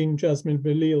Delphine Jasmine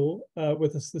Belil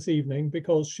with us this evening,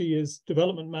 because she is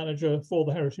Development Manager for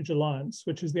the Heritage Alliance,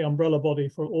 which is the umbrella body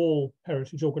for all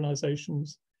heritage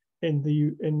organisations in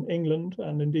England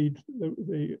and indeed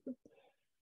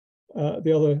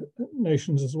the other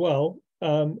nations as well.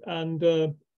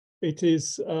 It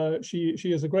is she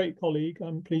is a great colleague,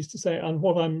 I'm pleased to say, and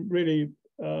what I'm really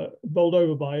bowled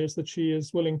over by is that she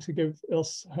is willing to give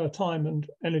us her time and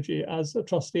energy as a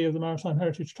trustee of the Maritime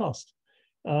Heritage Trust,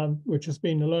 which has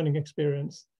been a learning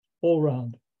experience all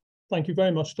round. Thank you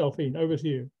very much, Delphine. Over to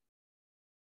you.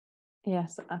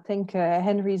 Yes, I think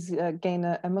Henry's gained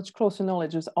a much closer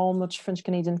knowledge of how much French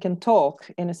Canadian can talk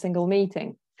in a single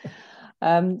meeting.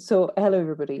 So hello,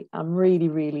 everybody. I'm really,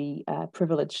 really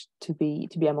privileged to be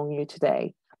among you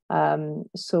today.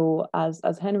 So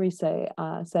as Henry said,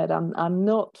 I'm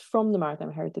not from the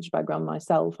maritime heritage background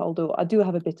myself, although I do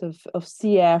have a bit of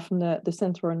sea air from the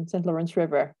St. Lawrence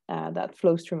River that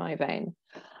flows through my vein.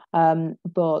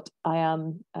 But I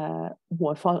am a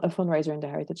fundraiser in the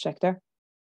heritage sector.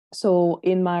 So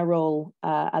in my role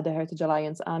at the Heritage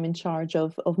Alliance, I'm in charge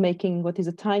of making what is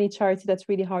a tiny charity that's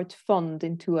really hard to fund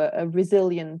into a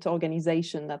resilient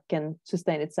organization that can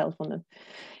sustain itself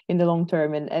in the long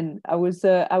term. And I was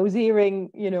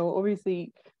hearing,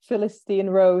 obviously Felicity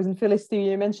and Rose, and Felicity,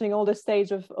 you're mentioning all the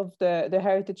stage of the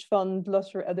Heritage Fund,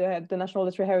 the National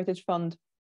Literary Heritage Fund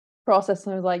process,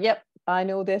 and I was like, yep, I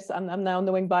know this. I'm now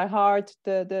knowing by heart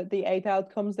the 8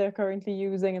 outcomes they're currently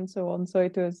using and so on. So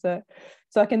it was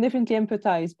so I can definitely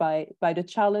empathize by the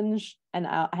challenge and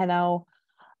how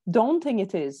daunting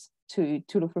it is to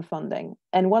look for funding.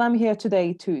 And what I'm here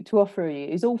today to offer you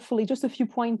is hopefully just a few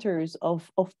pointers of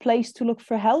place to look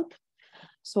for help.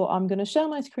 So I'm going to share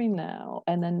my screen now,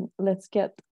 and then let's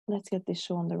get this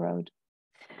show on the road.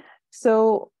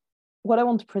 So what I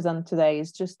want to present today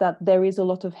is just that there is a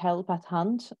lot of help at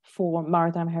hand for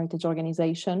maritime heritage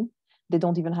organization. They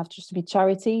don't even have to just be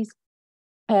charities.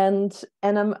 And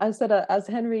as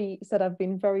Henry said, I've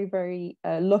been very, very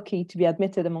lucky to be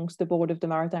admitted amongst the board of the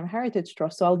Maritime Heritage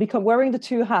Trust. So I'll be wearing the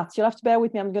two hats. You'll have to bear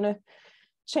with me. I'm going to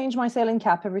change my sailing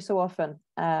cap every so often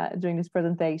during this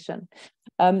presentation.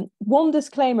 One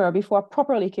disclaimer before I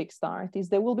properly kickstart is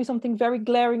there will be something very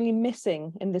glaringly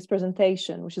missing in this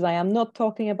presentation, which is I am not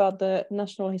talking about the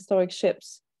National Historic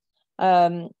Ships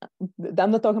I'm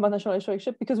not talking about National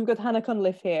Historic because we've got Hannah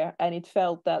Cunliffe here, and it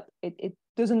felt that it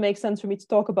doesn't make sense for me to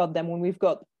talk about them when we've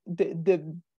got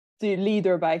the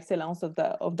leader by excellence of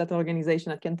that organization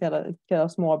that can tell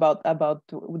us more about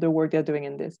the work they're doing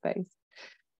in this space.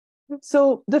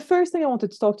 So the first thing I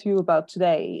wanted to talk to you about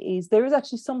today is there is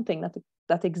actually something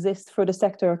that exists for the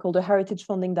sector called the Heritage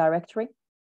Funding Directory.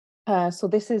 So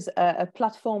this is a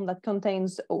platform that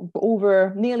contains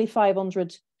over nearly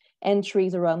 500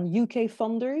 entries around UK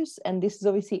funders, and this is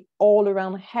obviously all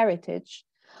around heritage.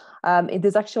 It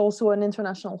is actually also an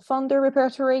international funder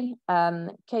repertory,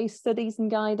 case studies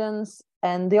and guidance,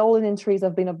 and the all entries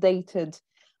have been updated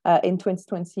in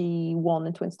 2021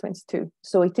 and 2022.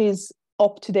 So it is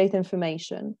up-to-date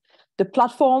information. The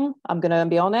platform, I'm going to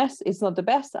be honest, it's not the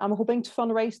best. I'm hoping to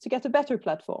fundraise to get a better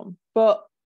platform, but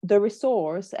the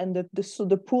resource and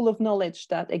the pool of knowledge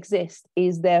that exists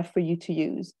is there for you to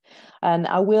use. And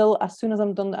I will, as soon as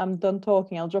I'm done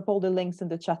talking, I'll drop all the links in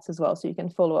the chats as well, so you can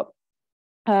follow up.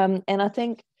 And I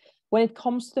think when it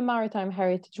comes to the maritime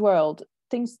heritage world,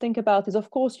 things to think about is, of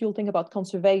course, you'll think about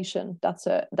conservation. That's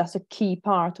a key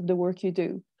part of the work you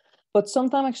do. But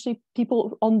sometimes actually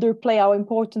people underplay how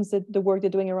important the work they're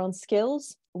doing around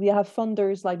skills. We have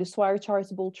funders like the Swire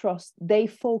Charitable Trust. They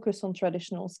focus on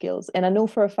traditional skills. And I know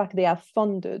for a fact they have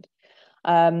funded,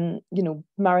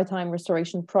 maritime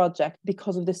restoration project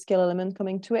because of the skill element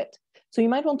coming to it. So you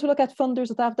might want to look at funders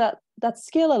that have that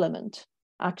skill element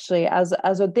actually as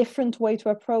a different way to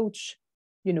approach,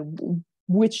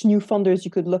 which new funders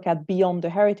you could look at beyond the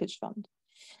Heritage Fund.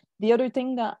 The other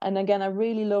thing and again, I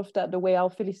really love that the way how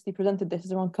Felicity presented this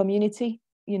is around community.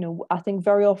 I think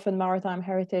very often maritime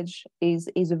heritage is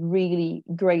a really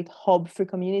great hub for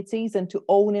communities, and to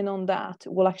own in on that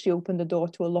will actually open the door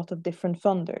to a lot of different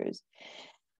funders.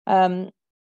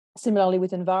 Similarly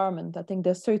with environment, I think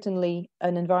there's certainly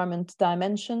an environment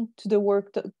dimension to the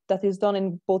work that is done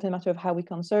in both in a matter of how we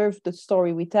conserve, the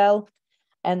story we tell,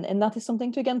 and that is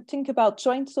something to again think about.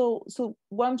 So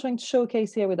what I'm trying to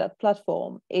showcase here with that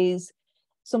platform is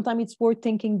sometimes it's worth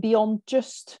thinking beyond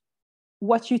just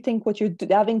what you think what you're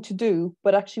having to do,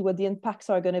 but actually what the impacts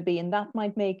are going to be, and that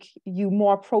might make you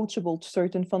more approachable to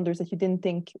certain funders that you didn't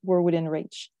think were within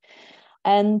reach.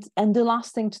 And the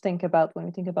last thing to think about when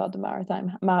we think about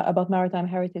maritime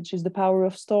heritage is the power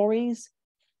of stories.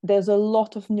 There's a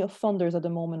lot of new funders at the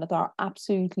moment that are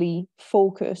absolutely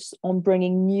focused on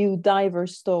bringing new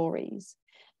diverse stories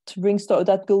to bring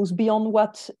that goes beyond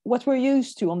what we're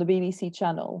used to on the BBC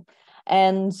channel.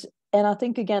 And I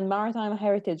think, again, maritime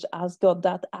heritage has got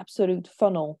that absolute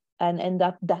funnel and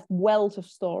that wealth of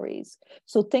stories.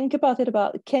 So think about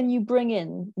can you bring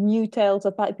in new tales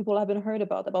that people haven't heard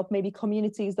about maybe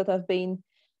communities that have been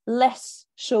less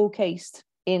showcased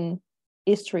in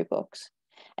history books.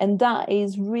 And that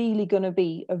is really going to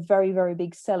be a very, very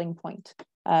big selling point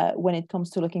when it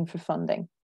comes to looking for funding.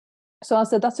 So I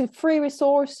said, that's a free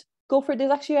resource. Go for it.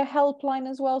 There's actually a helpline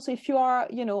as well. So if you are,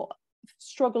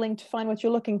 struggling to find what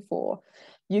you're looking for,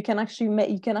 you can actually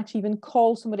even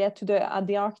call somebody at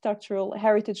the Architectural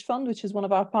Heritage Fund, which is one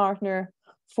of our partners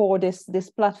for this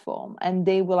platform, and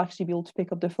they will actually be able to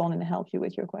pick up the phone and help you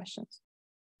with your questions.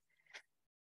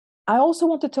 I also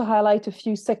wanted to highlight a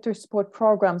few sector support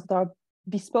programs that are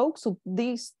bespoke. So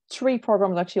these 3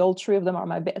 programs, actually all 3 of them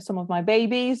are some of my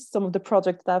babies, some of the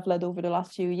projects that I've led over the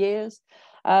last few years.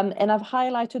 And I've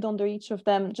highlighted under each of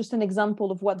them just an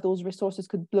example of what those resources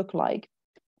could look like.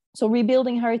 So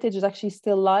Rebuilding Heritage is actually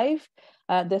still live.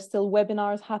 There's still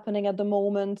webinars happening at the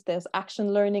moment. There's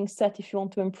action learning set if you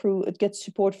want to improve. It gets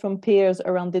support from peers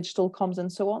around digital comms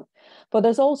and so on. But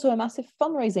there's also a massive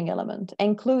fundraising element,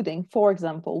 including, for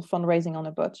example, fundraising on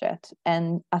a budget.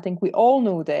 And I think we all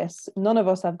know this. None of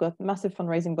us have got massive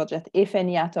fundraising budget, if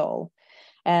any at all.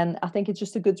 And I think it's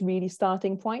just a good really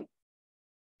starting point.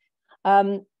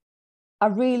 I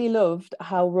really loved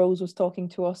how Rose was talking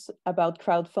to us about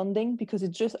crowdfunding, because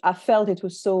I felt it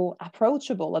was so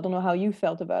approachable. I don't know how you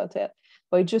felt about it,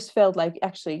 but it just felt like,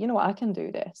 actually, I can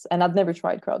do this. And I've never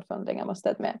tried crowdfunding, I must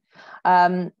admit.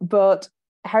 But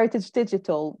Heritage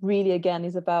Digital really, again,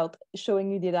 is about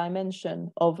showing you the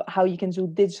dimension of how you can do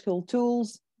digital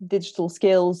tools, digital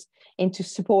skills into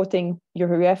supporting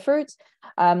your efforts.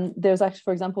 There's actually,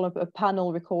 for example, a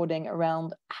panel recording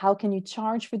around how can you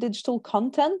charge for digital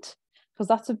content? Because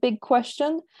that's a big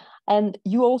question. And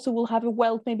you also will have a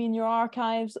wealth maybe in your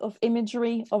archives of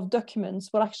imagery, of documents,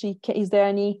 but actually, is there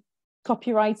any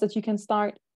copyrights that you can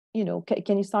start,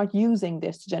 can you start using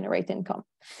this to generate income?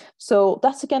 So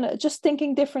that's, again, just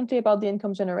thinking differently about the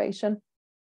income generation.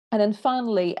 And then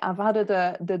finally, I've added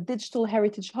the Digital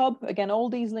Heritage Hub. Again, all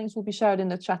these links will be shared in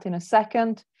the chat in a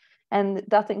second. And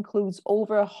that includes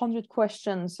over 100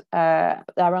 questions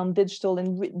around digital.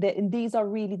 And these are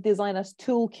really designed as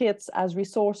toolkits, as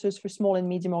resources for small and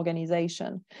medium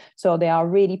organization. So they are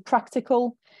really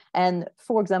practical. And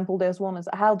for example, there's one is,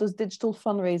 how does digital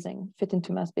fundraising fit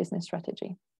into mass business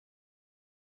strategy?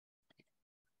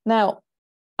 Now,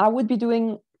 I would be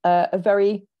doing a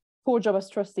very poor job as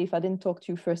trustee if I didn't talk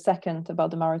to you for a second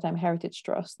about the Maritime Heritage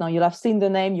Trust. Now, you'll have seen the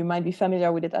name, you might be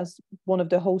familiar with it as one of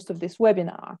the hosts of this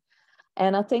webinar.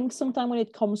 And I think sometimes when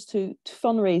it comes to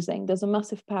fundraising, there's a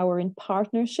massive power in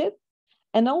partnership.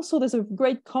 And also there's a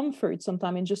great comfort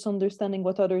sometimes in just understanding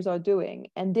what others are doing.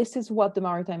 And this is what the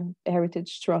Maritime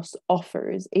Heritage Trust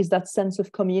offers, is that sense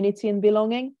of community and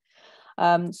belonging.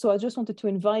 So I just wanted to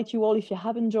invite you all, if you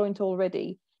haven't joined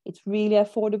already, it's really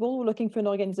affordable. We're looking for an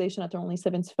organization at only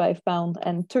 £75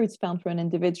 and £30 for an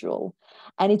individual.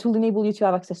 And it will enable you to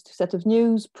have access to a set of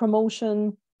news,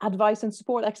 promotion, advice and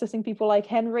support, accessing people like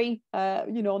Henry,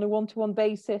 you know, on a one-to-one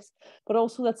basis, but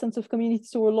also that sense of community.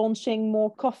 So we're launching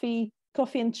more coffee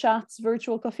and chats,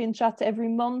 virtual coffee and chats every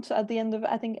month at the end of,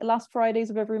 I think, last Fridays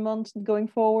of every month going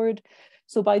forward.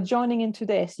 So by joining into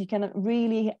this, you can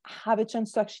really have a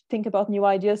chance to actually think about new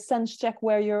ideas, sense check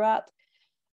where you're at,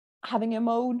 having a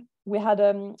mode. We had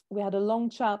a long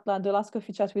chat, like the last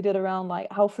coffee chat we did, around like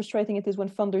how frustrating it is when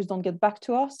funders don't get back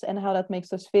to us and how that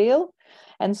makes us feel.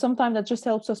 And sometimes that just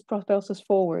helps us propels us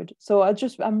forward. So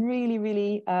I'm really,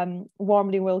 really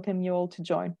warmly welcome you all to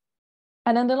join.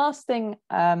 And then the last thing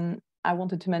I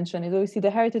wanted to mention is obviously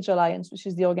the Heritage Alliance, which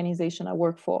is the organization I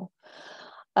work for.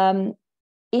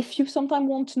 If you sometimes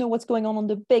want to know what's going on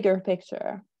the bigger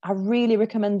picture, I really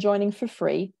recommend joining for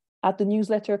free at the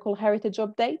newsletter called Heritage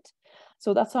Update.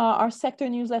 So that's our sector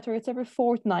newsletter. It's every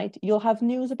fortnight. You'll have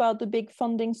news about the big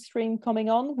funding stream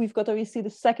coming on. We've got obviously the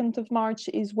 2nd of March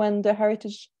is when the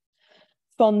Heritage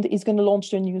Fund is going to launch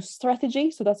their new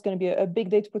strategy. So that's going to be a big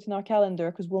day to put in our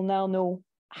calendar, because we'll now know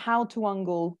how to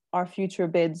angle our future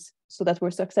bids so that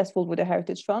we're successful with the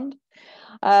Heritage Fund.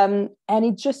 And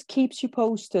it just keeps you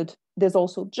posted. There's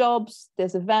also jobs,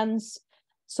 there's events.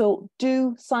 So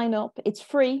do sign up. It's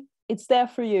free. It's there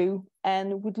for you,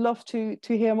 and would love to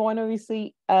hear more and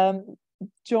obviously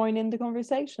join in the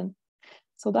conversation.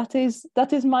 So that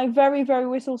is my very, very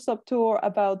whistle-stop tour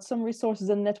about some resources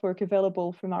and network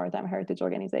available for Maritime Heritage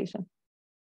Organization.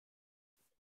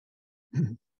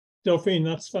 Delphine,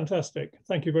 that's fantastic.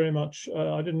 Thank you very much.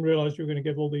 I didn't realize you were going to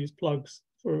give all these plugs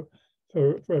for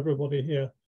everybody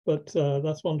here, but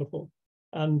that's wonderful.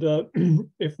 And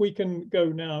if we can go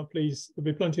now, please,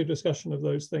 there'll be plenty of discussion of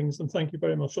those things. And thank you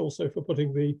very much also for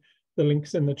putting the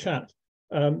links in the chat.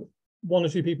 One or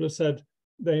two people have said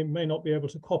they may not be able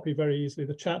to copy very easily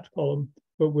the chat column,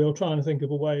 but we'll try and think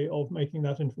of a way of making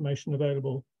that information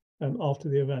available after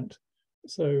the event.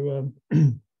 So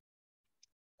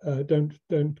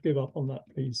don't give up on that,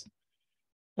 please.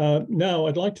 Now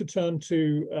I'd like to turn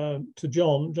to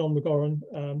John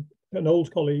McGorran, an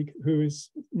old colleague who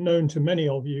is known to many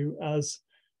of you as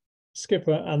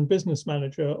skipper and business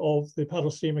manager of the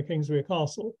paddle steamer Kingswear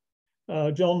Castle.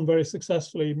 John very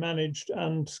successfully managed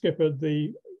and skippered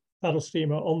the paddle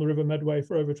steamer on the River Medway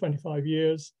for over 25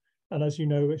 years. And as you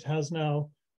know, it has now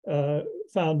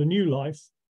found a new life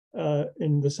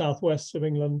in the southwest of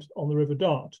England on the River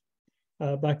Dart,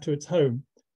 back to its home.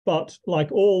 But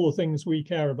like all the things we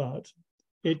care about,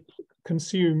 it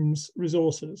consumes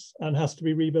resources and has to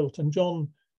be rebuilt. And John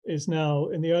is now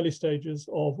in the early stages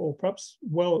of, or perhaps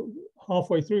well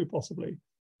halfway through possibly,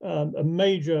 a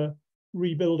major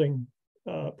rebuilding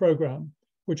program,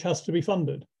 which has to be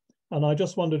funded. And I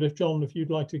just wondered if, John, if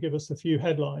you'd like to give us a few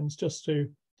headlines just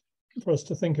for us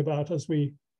to think about as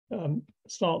we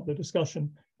start the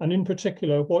discussion, and in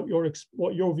particular, what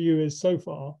your view is so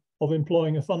far of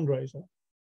employing a fundraiser.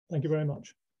 Thank you very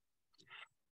much.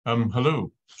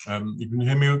 Hello, you can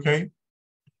hear me okay?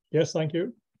 Yes, thank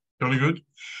you. Jolly good.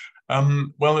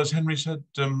 Well, as Henry said,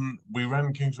 we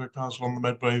ran Kingswear Castle on the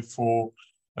Medway for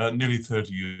nearly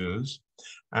 30 years.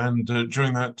 And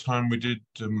during that time, we did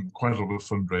quite a lot of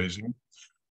fundraising,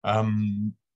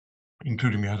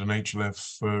 including we had an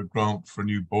HLF grant for a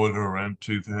new boiler around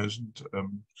 2000.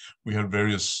 We had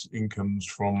various incomes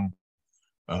from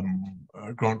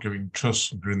grant-giving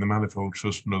trusts, including the Manifold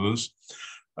Trust and others.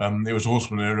 It was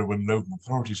also an area when local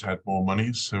authorities had more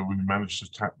money, so we managed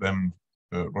to tap them,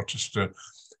 Rochester,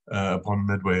 upon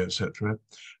Medway, etc.,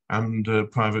 and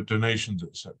private donations,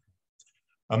 etc.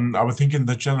 I would think in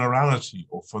the generality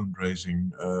of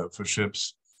fundraising for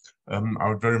ships, I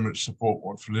would very much support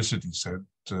what Felicity said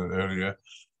earlier,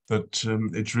 that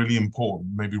it's really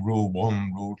important, maybe rule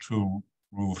 1, rule 2,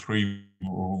 Rule 3,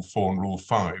 Rule 4, and Rule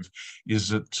 5, is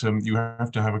that you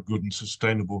have to have a good and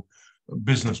sustainable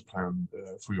business plan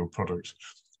for your product.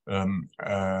 And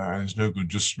it's no good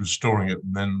just restoring it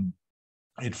and then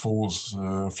it falls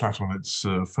flat on its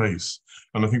face.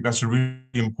 And I think that's a really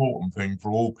important thing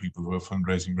for all people who are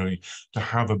fundraising, really, to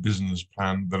have a business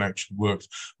plan that actually works.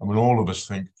 I mean, all of us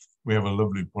think we have a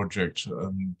lovely project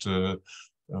and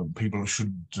people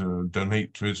should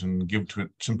donate to it and give to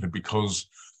it simply because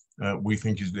we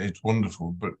think it's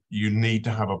wonderful, but you need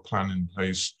to have a plan in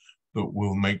place that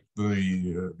will make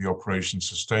the operation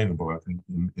sustainable, I think,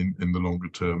 in the longer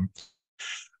term.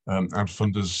 And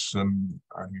funders,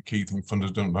 I think a key thing,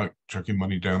 funders don't like chucking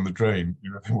money down the drain.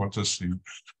 You know, they want to see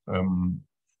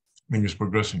things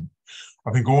progressing.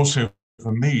 I think also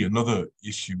for me, another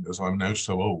issue, as I'm now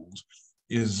so old,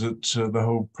 is that the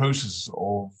whole process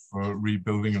of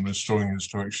rebuilding and restoring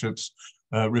historic ships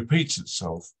repeats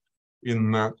itself,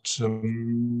 in that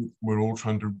we're all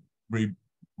trying to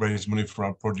raise money for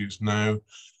our projects now,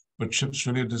 but ships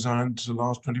really are designed to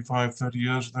last 25, 30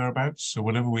 years or thereabouts. So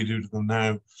whatever we do to them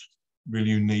now,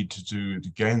 really you need to do it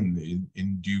again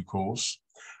in due course.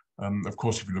 Of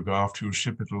course, if you look after your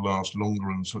ship, it'll last longer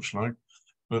and such like,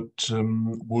 but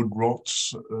wood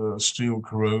rots, steel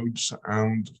corrodes,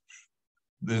 and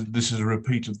this is a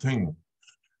repeated thing.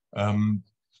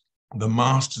 The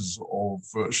masters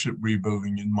of ship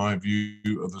rebuilding, in my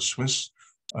view, are the Swiss.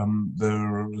 There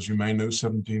are, as you may know,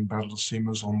 17 battle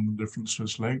steamers on the different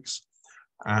Swiss lakes.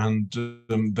 And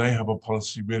they have a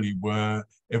policy really where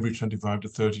every 25 to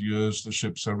 30 years, the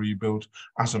ships are rebuilt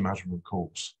as a matter of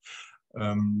course.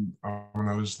 When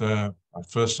I was there, I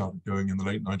first started going in the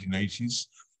late 1980s.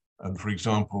 And for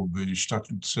example, the Stadt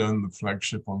Lucerne, the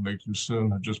flagship on Lake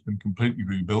Lucerne, had just been completely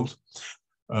rebuilt.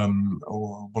 A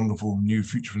wonderful new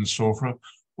feature in store for her.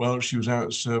 Well, she was out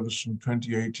of service from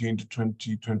 2018 to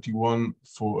 2021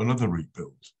 for another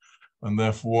rebuild. And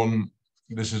therefore,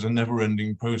 this is a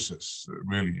never-ending process,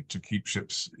 really, to keep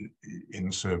ships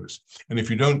in service. And if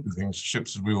you don't do things,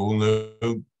 ships, as we all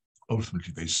know,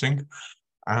 ultimately they sink.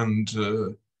 And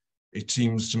it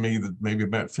seems to me that maybe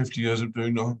about 50 years of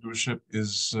doing nothing to a ship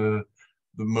is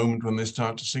the moment when they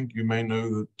start to sink. You may know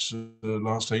that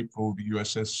last April, the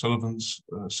USS Sullivan's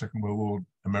Second World War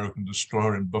American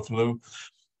destroyer in Buffalo,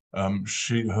 her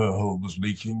hull was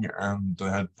leaking and they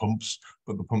had pumps,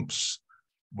 but the pumps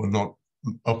were not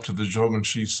up to the job and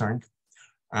she sank.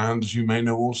 And as you may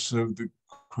know also, the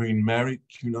Queen Mary,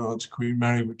 Cunard's Queen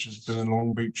Mary, which has been in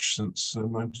Long Beach since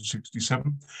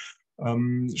 1967,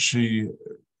 she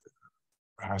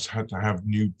has had to have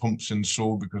new pumps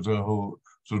installed because her hull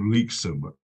sort of leaks so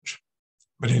much.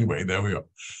 But anyway, there we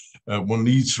are. One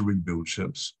needs to rebuild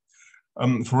ships.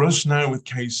 For us now with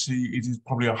KC, it is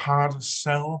probably a harder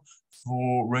sell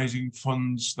for raising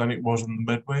funds than it was on the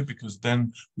Medway, because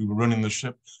then we were running the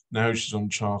ship. Now she's on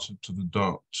charter to the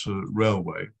Dart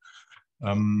Railway.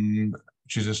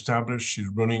 She's established, she's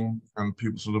running, and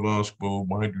people sort of ask, well,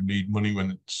 why do you need money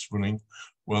when it's running?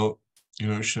 Well, you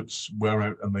know, ships wear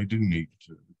out and they do need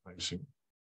replacing.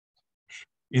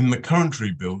 In the current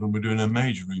rebuild, and we're doing a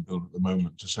major rebuild at the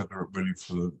moment to set her up really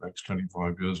for the next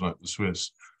 25 years like the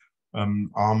Swiss,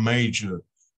 our major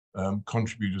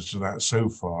contributors to that so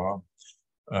far,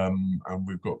 and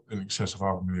we've got in excess of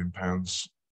 £500,000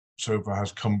 so far,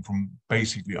 has come from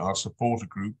basically our supporter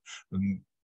group, and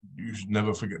you should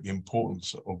never forget the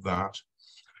importance of that,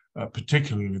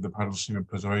 particularly the Paddle Steamer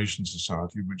Preservation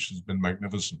Society, which has been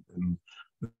magnificent in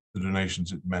the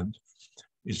donations it meant.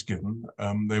 It's given.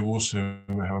 They also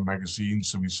have a magazine,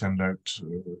 so we send out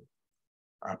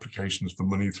applications for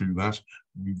money through that.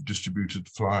 We've distributed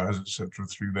flyers, etc.,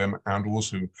 through them, and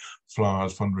also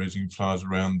flyers, fundraising flyers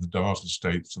around the Dart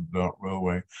estates of the Dart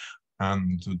Railway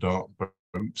and the Dart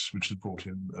boats, which has brought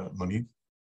in money.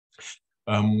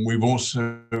 We've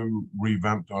also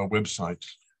revamped our website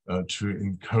to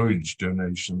encourage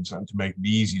donations and to make it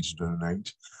easy to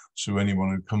donate. So anyone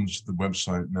who comes to the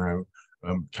website now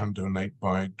can donate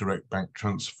by direct bank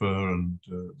transfer and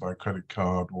by credit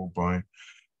card or by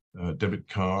debit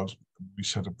card. We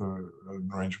set up an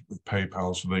arrangement with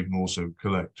PayPal so they can also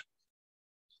collect.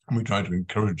 And we try to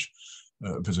encourage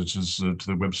visitors to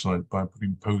the website by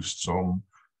putting posts on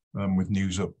with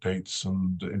news updates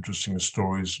and interesting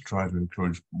stories to try to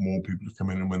encourage more people to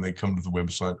come in. And when they come to the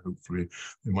website, hopefully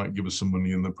they might give us some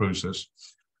money in the process.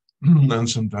 And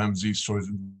sometimes these stories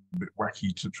are a bit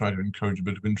wacky to try to encourage a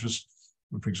bit of interest.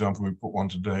 For example, we put one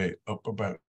today up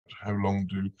about how long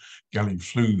do galley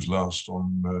flues last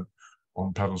on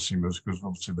paddle steamers, because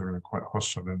obviously they're in a quite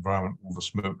hostile environment, all the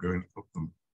smoke going up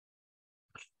them.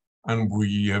 And we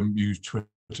use Twitter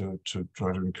to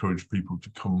try to encourage people to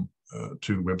come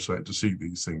to the website to see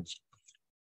these things.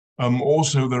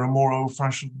 Also, there are more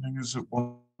old-fashioned things that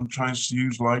one tries to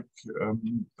use, like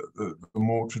the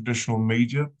more traditional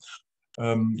media,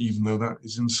 even though that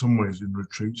is in some ways in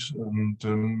retreat.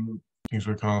 And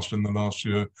Kingsway Castle in the last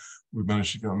year, we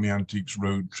managed to get on the Antiques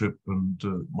Road trip and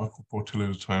Michael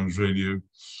Portillo's Times Radio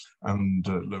and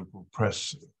local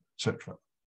press, etc.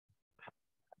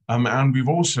 And we've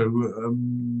also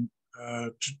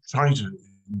tried to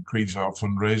increase our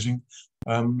fundraising,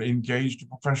 engaged a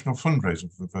professional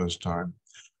fundraiser for the first time.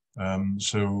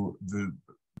 So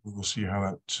we will see how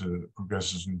that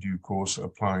progresses in due course,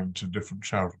 applying to different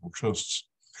charitable trusts.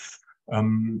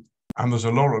 And there's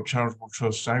a lot of charitable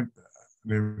trusts out there.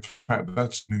 And in fact,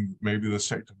 that's maybe the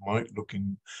sector might look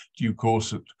in due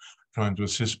course at trying to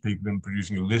assist people in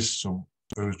producing a list of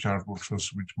those charitable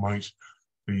trusts which might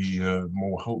be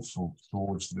more helpful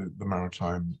towards the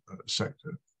maritime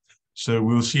sector. So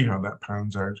we'll see how that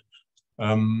pans out.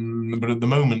 But at the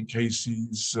moment,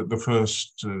 Casey's the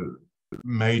first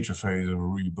major phase of a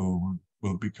rebuild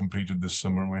will be completed this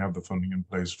summer, and we have the funding in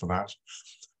place for that.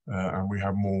 And we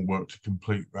have more work to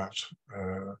complete that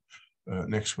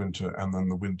next winter and then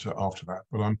the winter after that.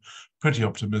 But I'm pretty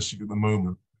optimistic at the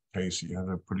moment. Casey has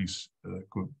a pretty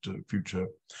good future.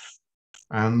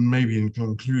 And maybe in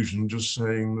conclusion, just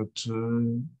saying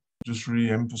that, just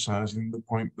re-emphasizing the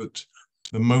point that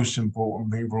the most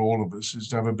important thing for all of us is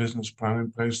to have a business plan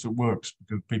in place that works,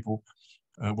 because people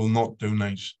will not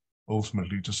donate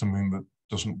ultimately to something that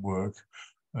doesn't work.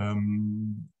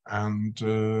 And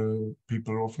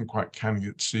people are often quite canny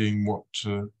at seeing what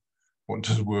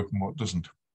does work and what doesn't.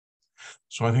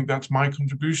 So I think that's my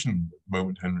contribution at the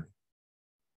moment, Henry.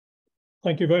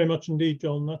 Thank you very much indeed,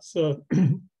 John. That's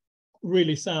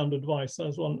really sound advice,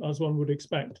 as one would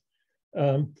expect,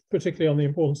 particularly on the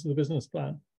importance of the business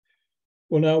plan.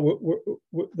 Well, now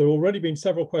there have already been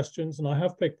several questions, and I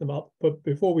have picked them up. But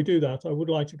before we do that, I would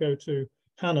like to go to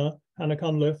Hannah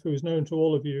Cunliffe, who is known to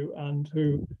all of you and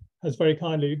who has very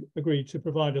kindly agreed to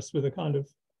provide us with a kind of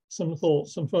some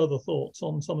further thoughts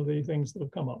on some of the things that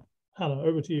have come up. Hannah,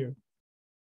 over to you.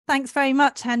 Thanks very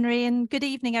much, Henry, and good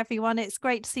evening, everyone. It's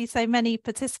great to see so many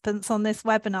participants on this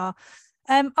webinar.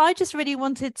 I just really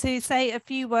wanted to say a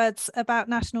few words about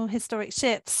National Historic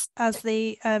Ships as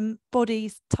the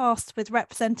body tasked with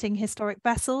representing historic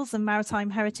vessels and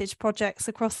maritime heritage projects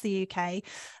across the UK,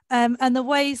 and the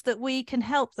ways that we can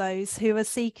help those who are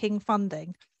seeking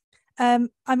funding.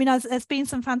 I mean, there's been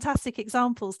some fantastic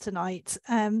examples tonight,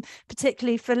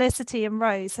 particularly Felicity and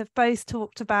Rose have both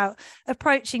talked about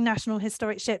approaching National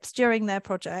Historic Ships during their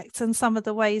projects and some of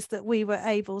the ways that we were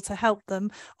able to help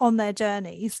them on their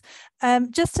journeys.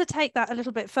 Just to take that a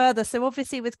little bit further, so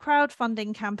obviously with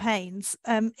crowdfunding campaigns,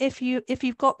 if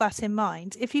you've got that in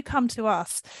mind, if you come to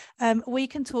us, we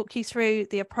can talk you through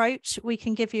the approach. We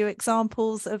can give you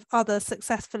examples of other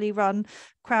successfully run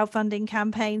crowdfunding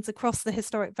campaigns across the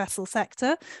historic vessel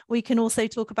sector. We can also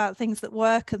talk about things that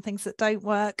work and things that don't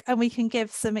work, and we can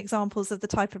give some examples of the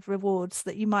type of rewards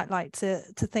that you might like to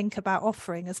think about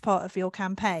offering as part of your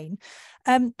campaign.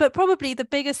 But probably the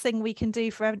biggest thing we can do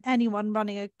for anyone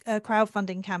running a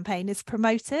crowdfunding campaign is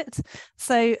promote it.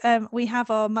 So we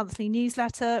have our monthly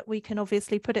newsletter. We can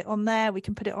obviously put it on there. We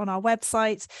can put it on our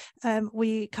website.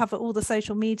 We cover all the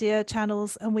social media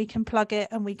channels, and we can plug it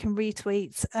and we can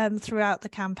retweet throughout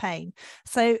the campaign.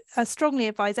 So I strongly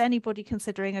advise anybody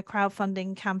considering a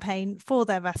crowdfunding campaign for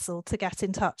their vessel to get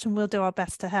in touch, and we'll do our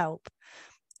best to help.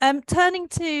 Turning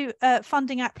to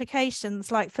funding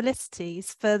applications like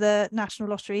Felicity's for the National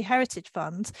Lottery Heritage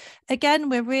Fund, again,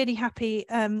 we're really happy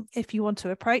if you want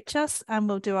to approach us, and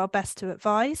we'll do our best to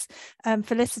advise.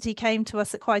 Felicity came to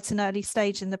us at quite an early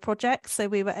stage in the project, so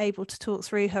we were able to talk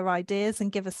through her ideas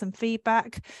and give us some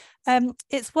feedback.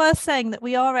 It's worth saying that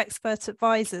we are expert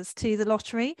advisors to the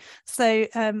lottery, so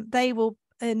they will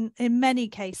in many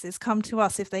cases come to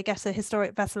us if they get a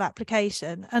historic vessel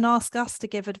application and ask us to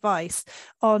give advice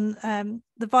on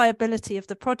the viability of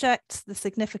the project, the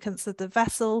significance of the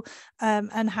vessel,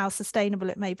 and how sustainable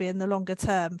it may be in the longer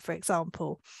term, for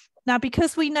example. Now,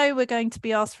 because we know we're going to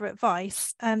be asked for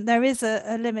advice, there is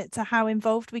a limit to how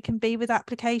involved we can be with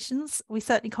applications. We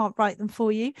certainly can't write them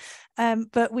for you,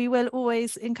 but we will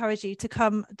always encourage you to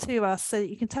come to us so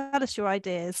that you can tell us your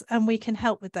ideas and we can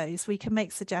help with those. We can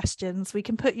make suggestions. We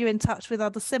can put you in touch with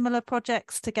other similar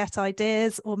projects to get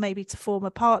ideas or maybe to form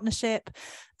a partnership.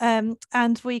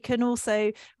 And we can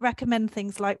also recommend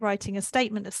things like writing a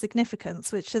statement of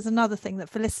significance, which is another thing that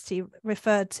Felicity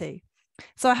referred to.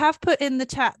 So I have put in the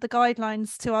chat the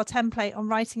guidelines to our template on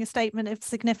writing a statement of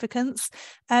significance.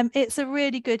 It's a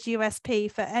really good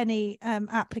USP for any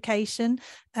application.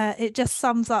 It just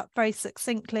sums up very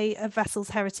succinctly a vessel's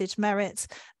heritage merit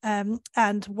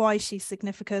and why she's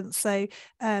significant. So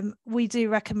we do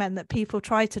recommend that people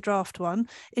try to draft one.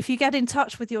 If you get in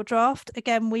touch with your draft,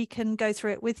 again, we can go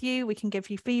through it with you. We can give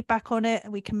you feedback on it.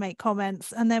 We can make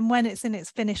comments. And then when it's in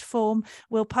its finished form,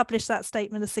 we'll publish that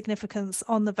statement of significance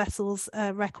on the vessel's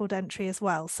record entry as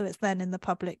well. So it's then in the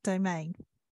public domain.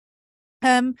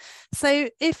 So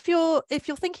if you're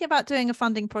thinking about doing a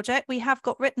funding project, we have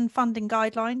got written funding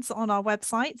guidelines on our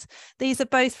website. These are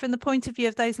both from the point of view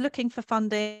of those looking for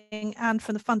funding and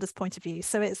from the funder's point of view.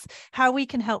 So it's how we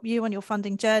can help you on your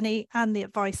funding journey and the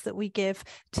advice that we give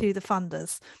to the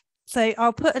funders. So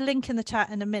I'll put a link in the chat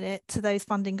in a minute to those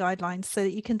funding guidelines so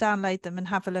that you can download them and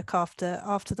have a look after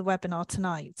the webinar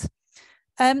tonight.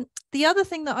 The other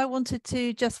thing that I wanted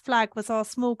to just flag was our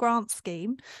small grant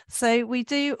scheme. So we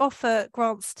do offer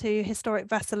grants to historic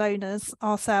vessel owners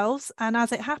ourselves. And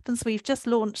as it happens, we've just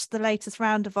launched the latest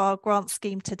round of our grant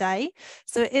scheme today.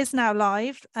 So it is now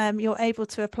live. You're able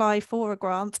to apply for a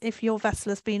grant if your vessel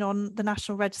has been on the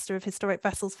National Register of Historic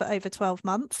Vessels for over 12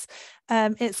 months.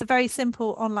 It's a very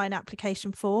simple online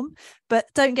application form, but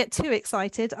don't get too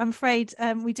excited. I'm afraid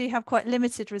we do have quite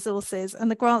limited resources, and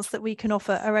the grants that we can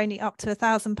offer are only up to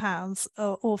 £1,000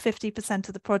 or 50%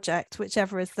 of the project,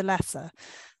 whichever is the lesser.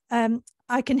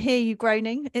 I can hear you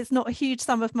groaning. It's not a huge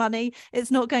sum of money.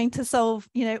 It's not going to solve,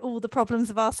 all the problems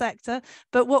of our sector.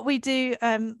 But what we do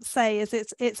say is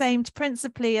it's aimed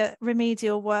principally at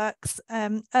remedial works,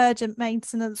 urgent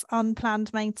maintenance,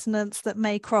 unplanned maintenance that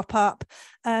may crop up.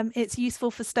 It's useful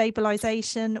for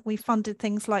stabilisation. We funded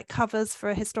things like covers for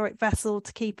a historic vessel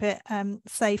to keep it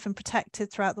safe and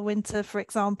protected throughout the winter, for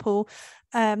example.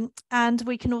 And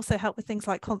we can also help with things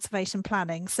like conservation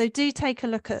planning. So do take a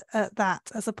look at that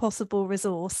as a possible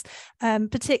resource,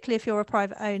 particularly if you're a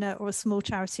private owner or a small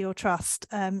charity or trust.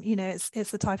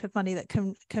 It's the type of money that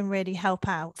can really help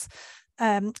out.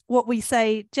 What we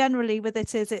say generally with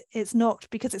it is it's not,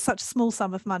 because it's such a small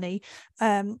sum of money,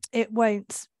 it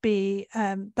won't be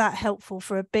that helpful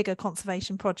for a bigger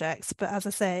conservation project. But as I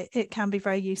say, it can be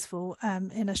very useful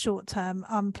in a short-term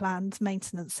unplanned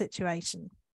maintenance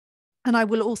situation. And I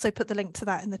will also put the link to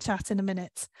that in the chat in a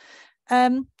minute.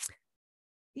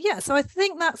 Yeah, so I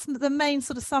think that's the main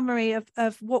sort of summary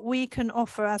of what we can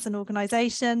offer as an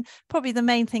organisation. Probably the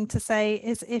main thing to say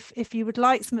is if you would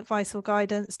like some advice or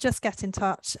guidance, just get in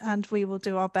touch and we will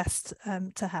do our best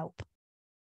to help.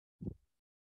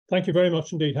 Thank you very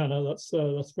much indeed, Hannah. That's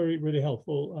really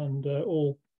helpful and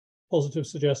all positive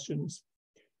suggestions.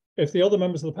 If the other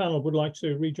members of the panel would like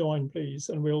to rejoin, please,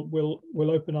 and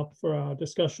we'll open up for our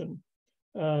discussion.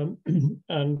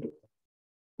 And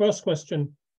first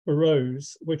question for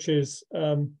Rose, which is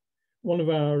one of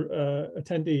our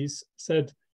attendees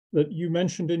said that you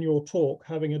mentioned in your talk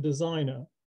having a designer,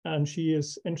 and she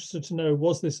is interested to know,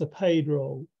 was this a paid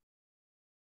role?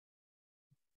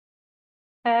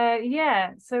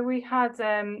 Yeah, so we had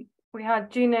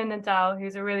Gina Nadal,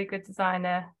 who's a really good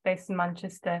designer based in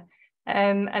Manchester,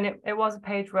 and it was a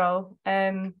paid role.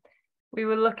 We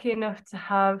were lucky enough to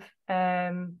have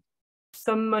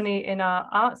some money in our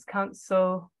Arts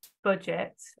Council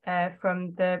budget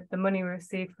from the money we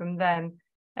received from them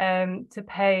to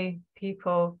pay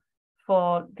people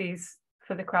for the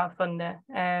crowdfunder,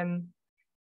 and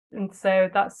so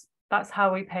that's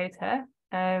how we paid her.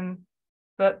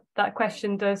 But that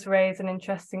question does raise an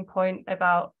interesting point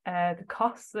about the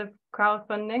costs of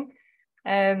crowdfunding.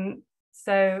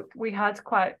 So we had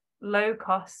quite low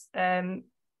costs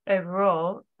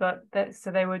overall, but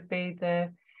so they would be the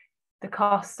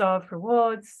cost of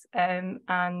rewards and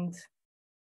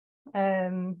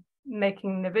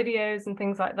making the videos and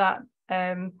things like that.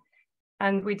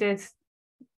 And we did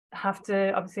have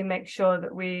to obviously make sure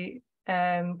that we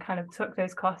kind of took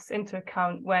those costs into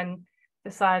account when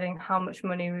deciding how much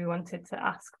money we wanted to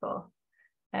ask for.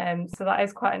 So that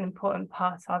is quite an important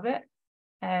part of it.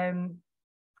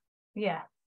 Yeah,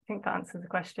 I think that answers the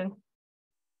question.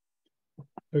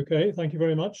 Okay, thank you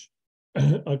very much.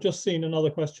 I've just seen another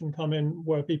question come in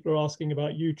where people are asking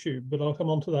about YouTube, but I'll come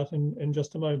on to that in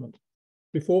just a moment.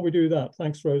 Before we do that,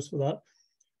 thanks, Rose, for that.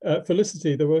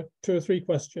 Felicity, there were 2 or 3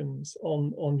 questions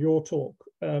on your talk.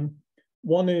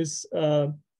 One is,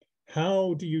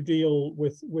 how do you deal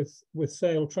with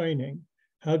sail training?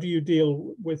 How do you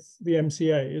deal with the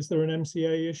MCA? Is there an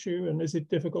MCA issue, and is it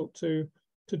difficult to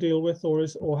deal with,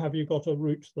 or have you got a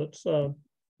route that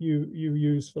you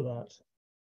use for that?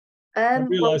 I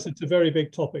realise it's a very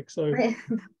big topic, so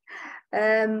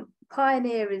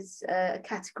Pioneer is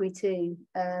category 2,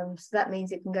 so that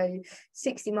means it can go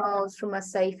 60 miles from a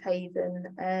safe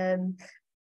haven.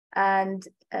 And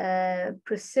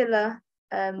Priscilla,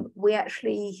 we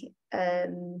actually,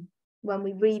 when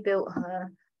we rebuilt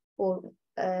her, or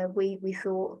we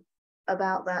thought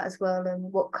about that as well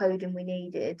and what coding we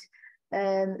needed.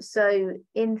 So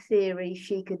in theory,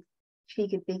 she could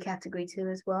be category 2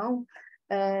 as well.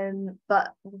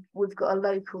 But we've got a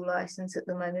local license at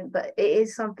the moment, but it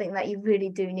is something that you really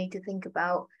do need to think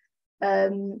about.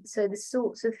 So the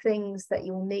sorts of things that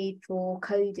you'll need for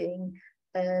coding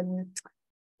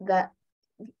that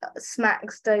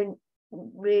smacks don't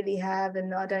really have,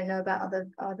 and I don't know about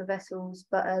other vessels,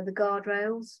 but the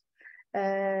guardrails,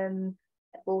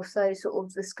 also sort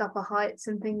of the scupper heights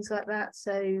and things like that.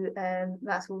 So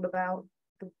that's all about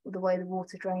the way the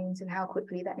water drains and how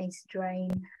quickly that needs to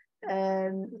drain.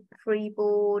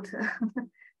 Freeboard,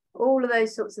 all of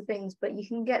those sorts of things, but you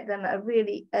can get them at a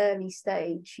really early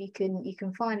stage. You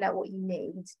can find out what you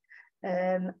need,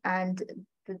 and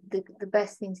the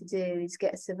best thing to do is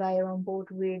get a surveyor on board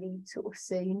really sort of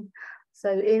soon.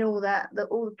 So in all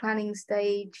the planning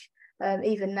stage,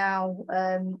 even now,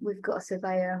 we've got a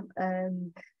surveyor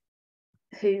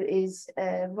who is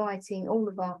writing all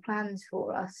of our plans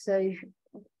for us. So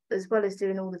as well as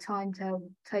doing all the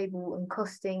timetable and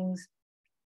costings,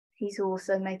 he's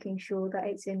also making sure that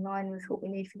it's in line with what we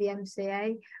need for the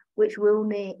MCA, which will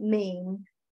mean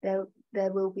there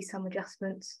will be some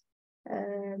adjustments.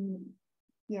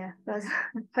 Yeah,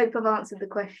 hope I've answered the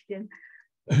question.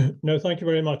 No, thank you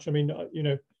very much. I mean, you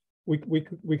know, we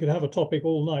could have a topic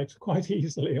all night quite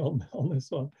easily on this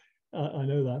one. I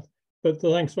know that. But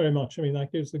thanks very much. I mean,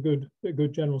 that gives a good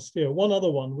general steer. One other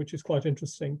one, which is quite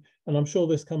interesting, and I'm sure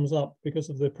this comes up because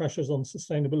of the pressures on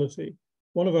sustainability.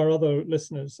 One of our other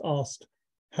listeners asked,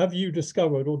 have you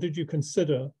discovered or did you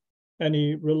consider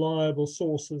any reliable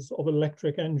sources of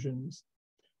electric engines,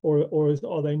 or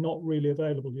are they not really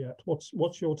available yet?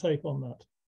 What's your take on that?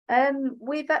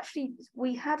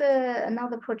 We had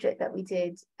another project that we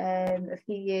did a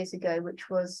few years ago, which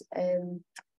was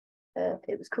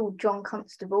it was called John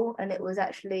Constable, and it was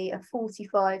actually a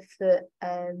 45-foot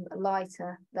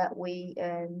lighter that we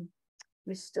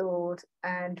restored,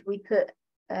 and we put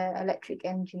electric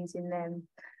engines in them.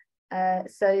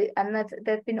 And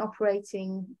they've been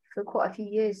operating for quite a few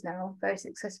years now, very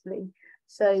successfully.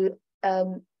 So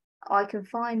I can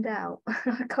find out.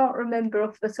 I can't remember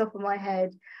off the top of my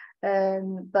head,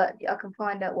 but I can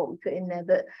find out what we put in there.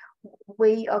 But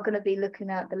we are going to be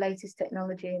looking at the latest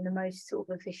technology and the most sort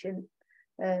of efficient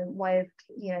way of,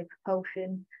 you know,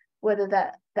 propulsion. Whether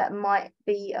that might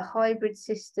be a hybrid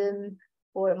system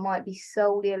or it might be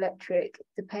solely electric,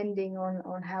 depending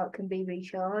on how it can be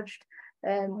recharged.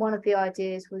 One of the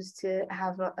ideas was to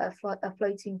have a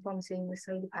floating pontoon with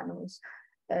solar panels,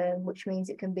 which means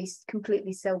it can be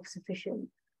completely self-sufficient.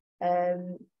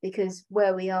 Because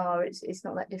where we are, it's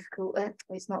not that difficult.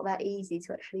 It's not that easy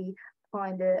to actually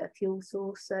find a fuel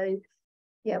source. So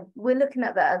yeah, we're looking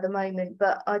at that at the moment,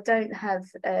 but I don't have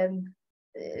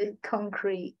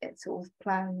concrete sort of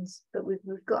plans, but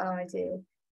we've got an idea.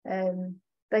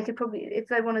 They could probably, if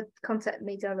they want to contact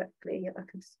me directly, I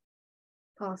could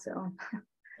pass it on.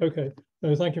 Okay,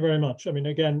 no, thank you very much. I mean,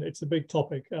 again, it's a big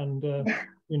topic, and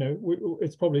you know,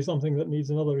 it's probably something that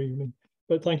needs another evening.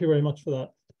 But thank you very much for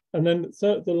that. And then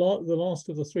the last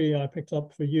of the three I picked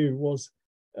up for you was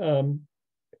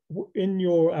in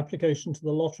your application to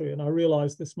the lottery, and I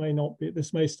realize this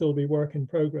may still be work in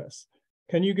progress.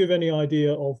 Can you give any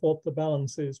idea of what the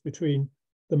balance is between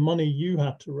the money you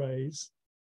had to raise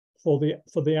for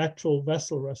the actual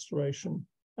vessel restoration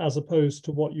as opposed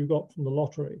to what you got from the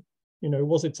lottery? You know,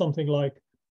 was it something like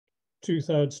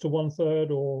 2/3 to 1/3,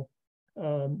 or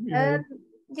you know?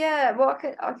 Yeah, well,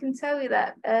 I can tell you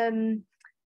that.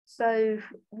 So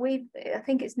I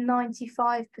think it's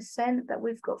 95% that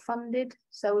we've got funded.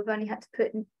 So we've only had to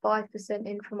put 5%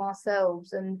 in from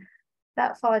ourselves, and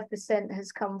that 5%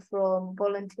 has come from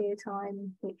volunteer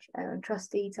time, which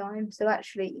trustee time. So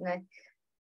actually, you know,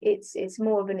 it's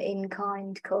more of an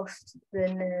in-kind cost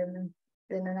than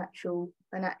an actual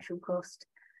cost.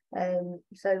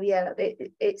 So yeah,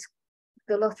 it's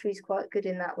the lottery is quite good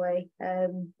in that way,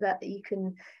 that you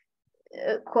can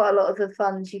quite a lot of the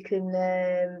funds you can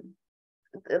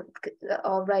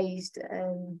are raised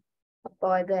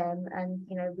by them, and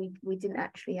you know, we didn't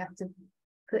actually have to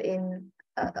put in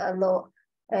a lot,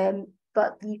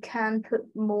 but you can put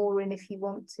more in if you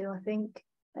want to, I think.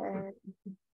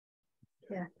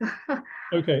 Yeah.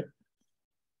 Okay.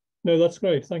 No, that's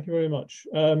great. Thank you very much.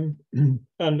 And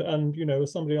you know,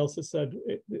 as somebody else has said,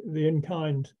 the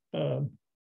in-kind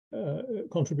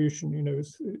contribution, you know, it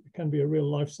can be a real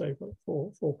lifesaver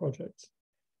for projects.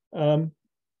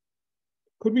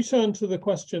 Could we turn to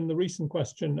the recent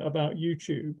question about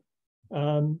YouTube?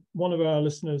 One of our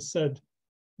listeners said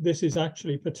this is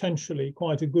actually potentially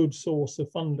quite a good source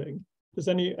of funding. Does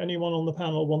anyone on the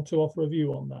panel want to offer a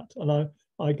view on that? And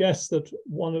I guess that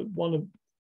one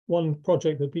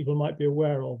project that people might be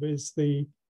aware of is the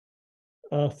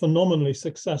phenomenally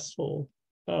successful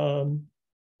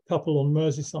couple on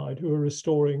Merseyside who are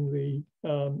restoring the,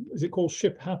 is it called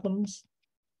Ship Happens?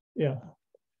 Yeah,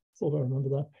 thought I remember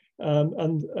that.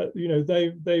 You know,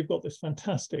 they've got this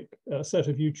fantastic set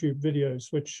of YouTube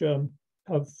videos which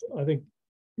have, I think,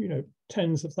 you know,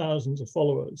 tens of thousands of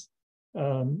followers.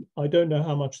 I don't know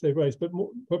how much they've raised,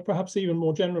 but perhaps even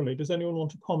more generally, does anyone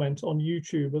want to comment on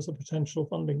YouTube as a potential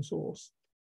funding source?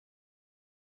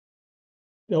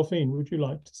 Delphine, would you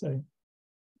like to say?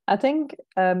 I think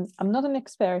I'm not an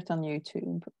expert on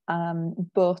YouTube,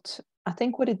 but I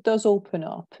think what it does open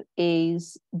up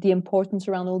is the importance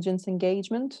around audience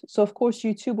engagement. So of course,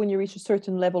 YouTube, when you reach a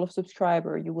certain level of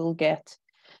subscriber, you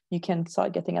can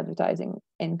start getting advertising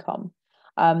income.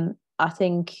 I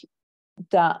think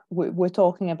that we're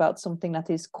talking about something that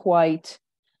is quite,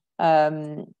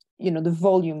 you know, the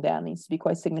volume there needs to be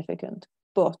quite significant.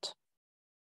 But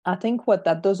I think what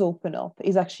that does open up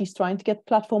is actually trying to get a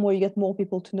platform where you get more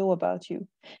people to know about you.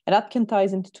 And that can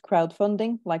ties into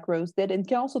crowdfunding, like Rose did. And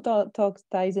can also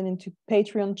ties into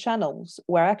Patreon channels,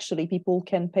 where actually people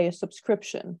can pay a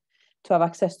subscription to have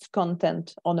access to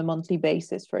content on a monthly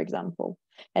basis, for example.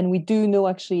 And we do know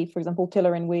actually, for example,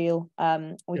 Tiller and Wheel,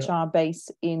 which are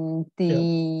based in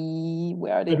the,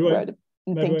 where are they?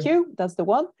 Thank you, that's the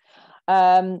one.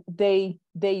 They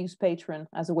use Patreon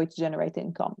as a way to generate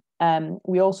income.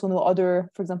 We also know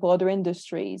for example, other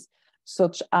industries,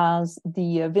 such as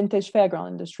the vintage fairground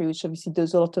industry, which obviously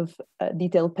does a lot of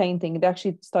detailed painting. They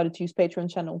actually started to use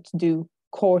Patreon channel to do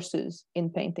courses in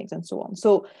paintings and so on.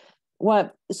 So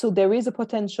there is a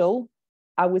potential.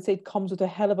 I would say it comes with a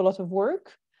hell of a lot of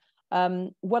work.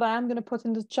 What I am going to put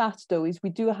in the chat, though, is we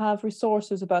do have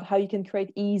resources about how you can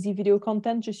create easy video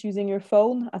content just using your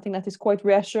phone. I think that is quite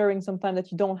reassuring sometimes,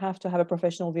 that you don't have to have a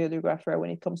professional videographer when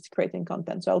it comes to creating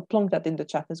content. So I'll plunk that in the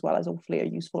chat as well as hopefully a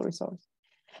useful resource.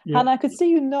 Yeah. And I could see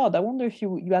you nod. I wonder if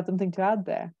you had something to add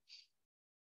there.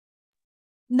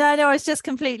 No, I was just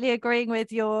completely agreeing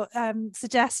with your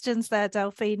suggestions there,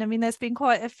 Delphine. I mean, there's been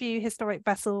quite a few historic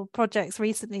vessel projects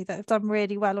recently that have done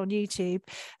really well on YouTube.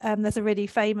 There's a really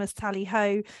famous Tally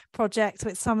Ho project,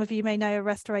 which some of you may know, a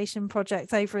restoration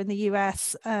project over in the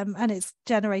US, and it's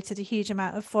generated a huge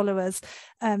amount of followers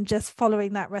just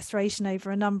following that restoration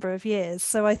over a number of years.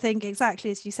 So I think exactly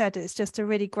as you said, it's just a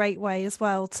really great way as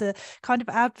well to kind of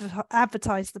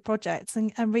advertise the projects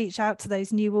and reach out to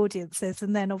those new audiences.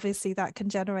 And then obviously that can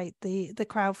generate the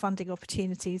crowdfunding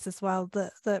opportunities as well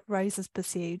that Rose has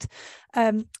pursued.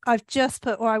 I've just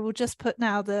put, or I will just put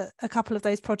now, a couple of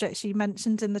those projects you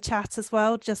mentioned in the chat as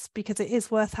well, just because it is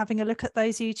worth having a look at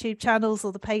those YouTube channels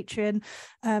or the Patreon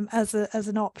as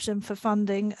an option for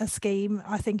funding a scheme.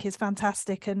 I think is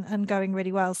fantastic and going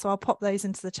really well. So I'll pop those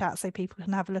into the chat so people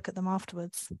can have a look at them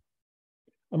afterwards.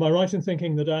 Am I right in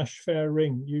thinking that Ash Fair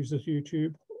Ring uses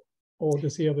YouTube, or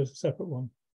does he have a separate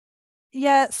one?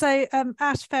 Yeah, so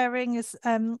Ash Faring is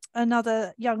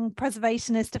another young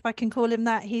preservationist, if I can call him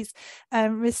that. He's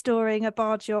restoring a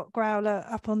barge yacht growler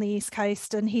up on the East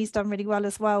Coast, and he's done really well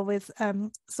as well with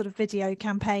sort of video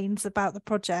campaigns about the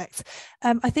project.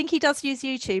 I think he does use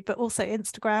YouTube, but also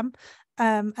Instagram.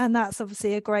 And that's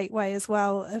obviously a great way as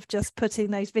well of just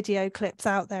putting those video clips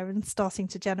out there and starting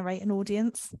to generate an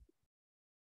audience.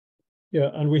 Yeah,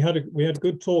 and we had a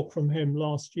good talk from him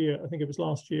last year. I think it was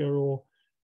last year, or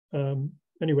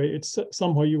anyway, it's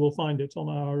somehow you will find it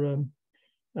on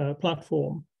our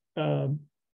platform. You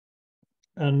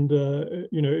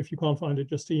know, if you can't find it,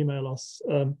 just email us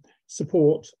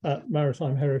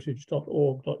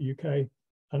support@maritimeheritage.org.uk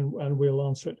and we'll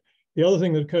answer it. The other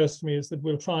thing that occurs to me is that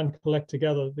we'll try and collect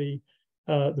together the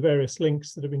various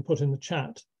links that have been put in the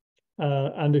chat,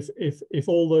 and if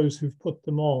all those who've put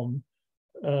them on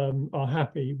are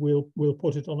happy, we'll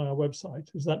put it on our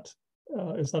website. Is that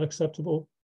acceptable?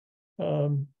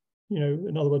 You know,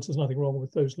 in other words, there's nothing wrong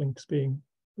with those links being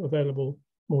available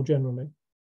more generally.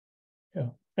 Yeah.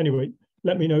 Anyway,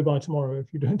 let me know by tomorrow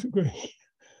if you don't agree.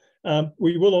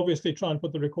 We will obviously try and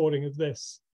put the recording of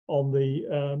this on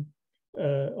the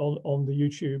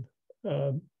YouTube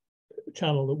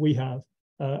channel that we have,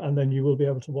 and then you will be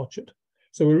able to watch it.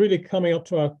 So we're really coming up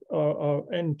to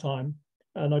our end time,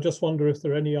 and I just wonder if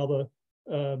there are any other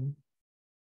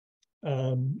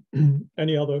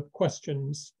any other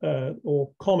questions or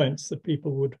comments that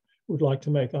people would like to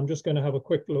make. I'm just going to have a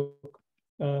quick look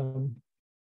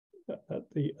at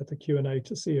the Q&A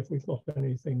to see if we've got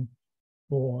anything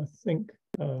more. I think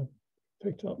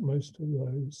picked up most of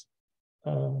those.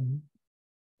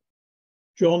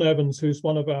 John Evans, who's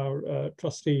one of our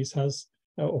trustees, has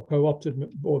or co-opted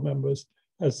board members,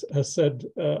 has said,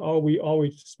 are we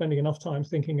spending enough time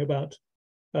thinking about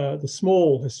the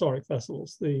small historic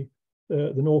vessels, the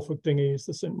Norfolk dinghies,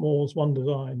 the St. Maur's One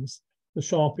Designs, the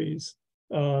Sharpies,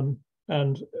 and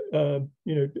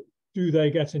you know, do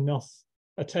they get enough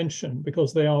attention,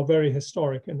 because they are very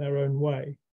historic in their own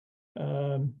way.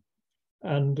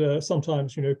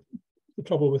 Sometimes, you know, the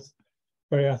trouble with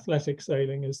very athletic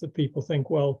sailing is that people think,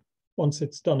 well, once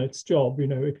it's done its job, you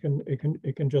know, it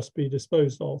can just be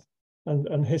disposed of,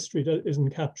 and history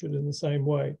isn't captured in the same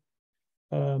way.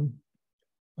 I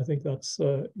think that's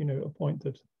you know, a point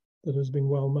that has been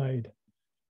well made.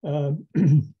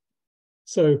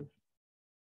 So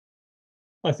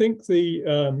I think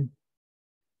I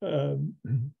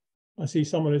see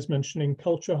someone is mentioning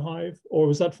Culture Hive, or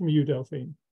was that from you,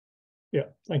 Delphine? Yeah,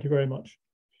 thank you very much.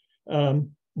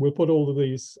 We'll put all of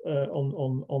these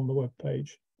on the web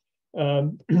page.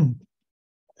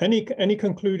 Any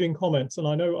concluding comments? And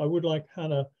I know I would like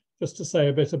Hannah just to say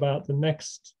a bit about the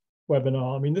next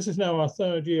webinar. I mean, this is now our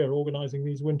third year organizing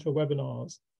these winter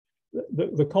webinars.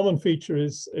 The common feature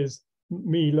is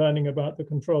me learning about the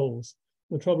controls.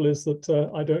 The trouble is that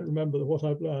I don't remember what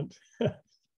I've learned, but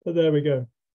there we go.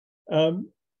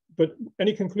 But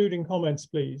any concluding comments,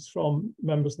 please, from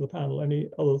members of the panel? Any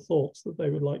other thoughts that they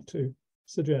would like to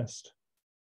suggest,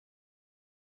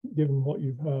 given what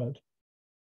you've heard?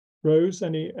 Rose,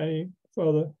 any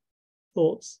further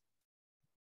thoughts?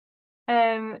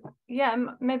 Yeah,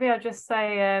 maybe I'll just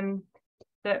say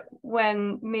that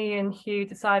when me and Huw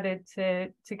decided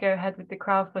to go ahead with the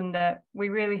crowdfunder, we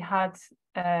really had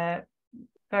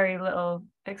very little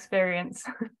experience,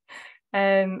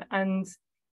 and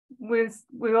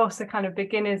we're also kind of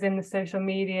beginners in the social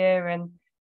media,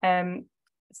 and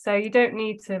so you don't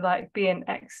need to like be an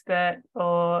expert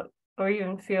or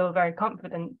even feel very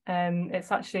confident.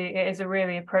 It is a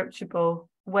really approachable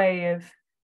way of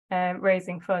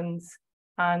raising funds,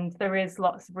 and there is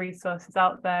lots of resources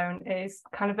out there, and it is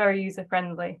kind of very user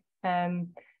friendly.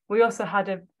 We also had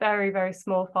a very, very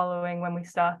small following when we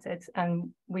started,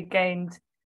 and we gained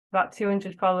about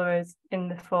 200 followers in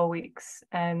the 4 weeks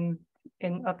of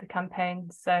the campaign.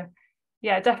 So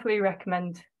yeah, I definitely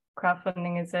recommend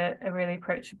crowdfunding as a really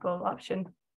approachable option.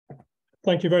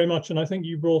 Thank you very much. And I think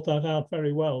you brought that out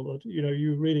very well, that, you know,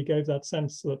 you really gave that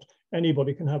sense that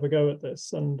anybody can have a go at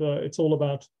this, and it's all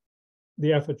about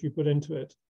the effort you put into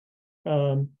it.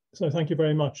 So thank you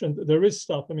very much. And there is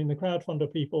stuff, I mean, the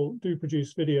Crowdfunder people do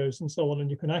produce videos and so on,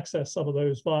 and you can access some of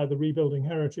those via the Rebuilding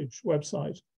Heritage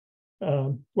website,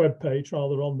 webpage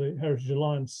rather, on the Heritage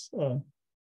Alliance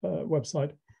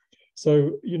website.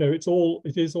 So, you know, it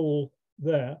is all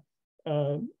there.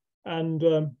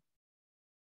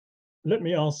 Let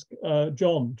me ask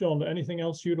John, anything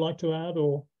else you'd like to add,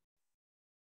 or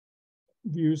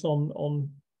views on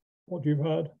what you've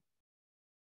heard?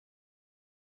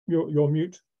 You're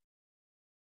mute.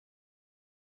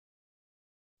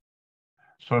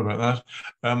 Sorry about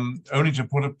that. Only to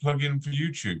put a plug in for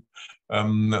YouTube.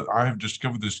 I have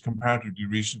discovered this comparatively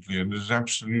recently, and there's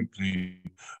absolutely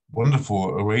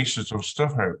wonderful oasis of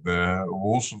stuff out there,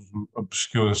 all sorts of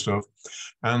obscure stuff,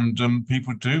 and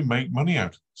people do make money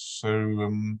out of it.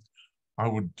 So I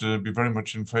would be very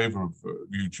much in favour of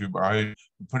YouTube. I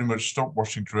pretty much stopped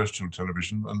watching terrestrial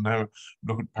television and now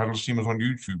look at paddle steamers on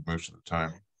YouTube most of the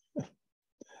time.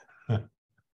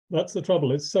 That's the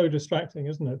trouble. It's so distracting,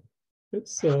 isn't it?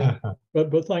 It's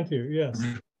but thank you. Yes.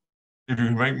 If you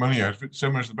can make money out of it, so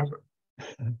much the better.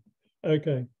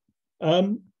 Okay.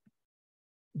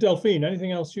 Delphine,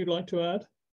 anything else you'd like to add?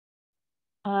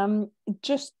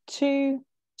 Just two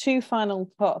final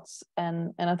thoughts,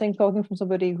 and I think talking from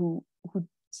somebody who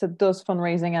does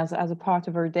fundraising as a part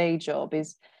of her day job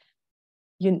is,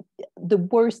 the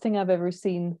worst thing I've ever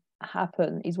seen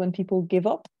happen is when people give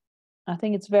up. I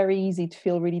think it's very easy to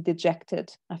feel really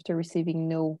dejected after receiving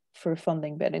no for a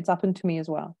funding bid. It's happened to me as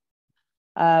well.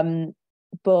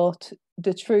 But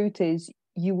the truth is,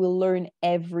 you will learn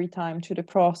every time through the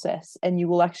process, and you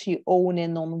will actually own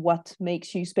in on what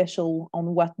makes you special,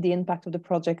 on what the impact of the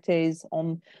project is,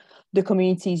 on the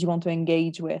communities you want to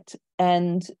engage with.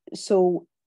 And so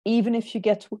even if you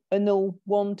get a no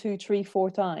 1, 2, 3,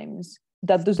 4 times,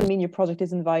 that doesn't mean your project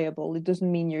isn't viable. It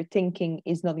doesn't mean your thinking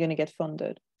is not going to get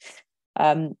funded.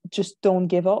 Just don't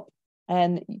give up.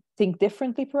 and think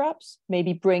differently, perhaps,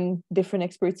 maybe bring different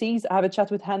expertise. Have a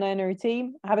chat with Hannah and her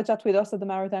team, have a chat with us at the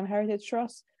Maritime Heritage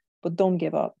Trust, but don't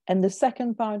give up. And the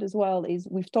second part as well is,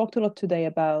 we've talked a lot today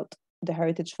about the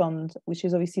Heritage Fund, which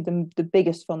is obviously the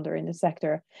biggest funder in the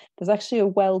sector. There's actually a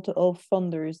wealth of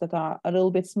funders that are a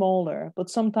little bit smaller, but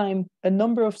sometimes a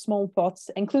number of small pots,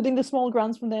 including the small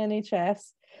grants from the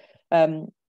NHS.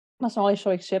 National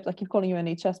Historic Ships, I keep calling you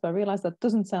NHS, but I realize that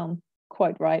doesn't sound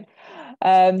quite right.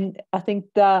 I think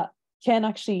that can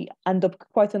actually end up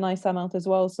quite a nice amount as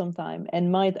well sometime,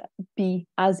 and might be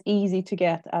as easy to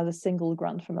get as a single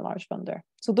grant from a large funder.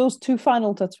 So those two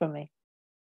final thoughts from me.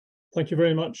 Thank you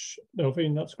very much,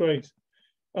 Delphine. That's great.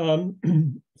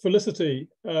 Felicity,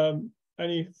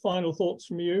 any final thoughts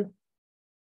from you?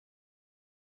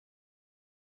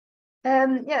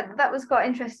 Yeah, that was quite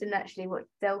interesting actually, what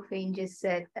Delphine just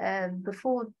said.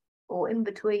 Before or in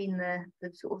between the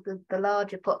sort of the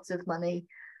larger pots of money,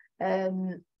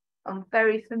 I'm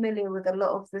very familiar with a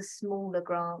lot of the smaller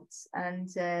grants, and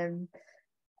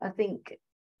I think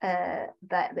that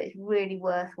it's really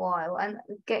worthwhile, and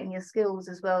getting your skills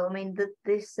as well. I mean,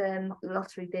 this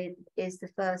lottery bid is the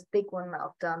first big one that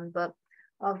I've done, but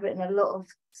I've written a lot of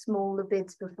smaller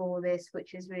bids before this,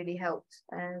 which has really helped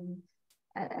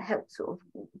sort of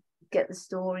get the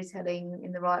storytelling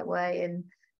in the right way,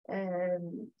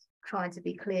 and trying to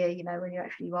be clear, you know, when you're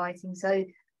actually writing. So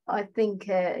I think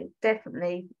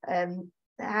definitely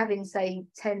having, say,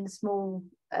 10 small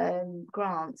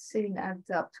grants soon adds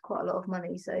up to quite a lot of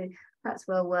money, so that's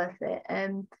well worth it.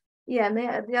 Yeah, and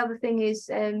the other thing is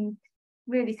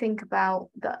really think about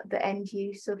the end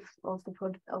use of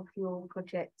your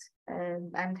project,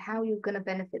 and how you're going to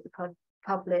benefit the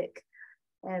public,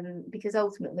 because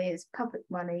ultimately it's public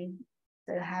money,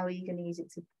 so how are you going to use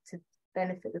it to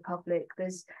benefit the public?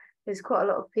 There's quite a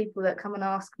lot of people that come and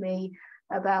ask me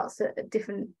about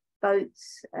different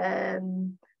boats,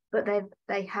 but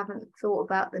they haven't thought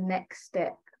about the next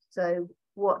step. So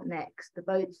what next? The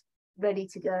boat's ready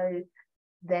to go,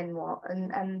 then what?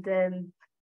 And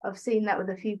I've seen that with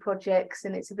a few projects,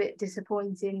 and it's a bit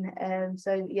disappointing.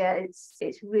 So yeah,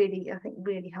 it's really, I think,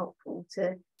 really helpful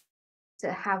to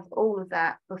have all of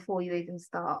that before you even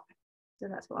start. So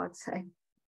that's what I'd say.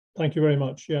 Thank you very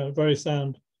much. Yeah, very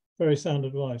sound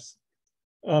advice.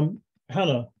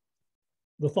 Hannah,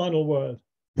 the final word.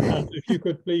 And if you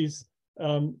could please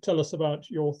tell us about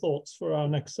your thoughts for our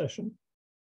next session.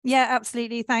 Yeah,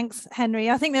 absolutely. Thanks, Henry.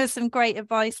 I think there's some great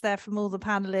advice there from all the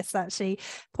panelists, actually,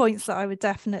 points that I would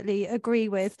definitely agree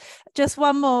with. Just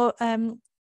one more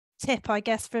tip, I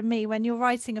guess, from me: when you're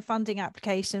writing a funding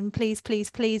application, please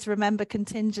remember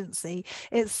contingency.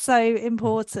 It's so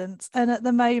important, and at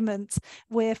the moment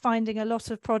we're finding a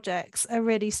lot of projects are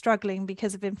really struggling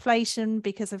because of inflation,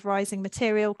 because of rising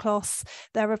material costs.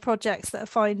 There are projects that are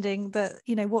finding that,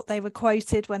 you know, what they were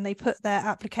quoted when they put their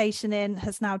application in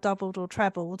has now doubled or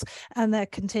trebled, and their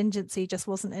contingency just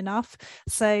wasn't enough.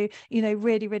 So, you know,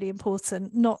 really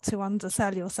important not to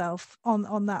undersell yourself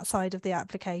on that side of the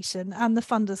application, and the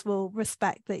funders will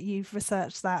respect that you've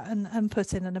researched that and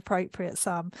put in an appropriate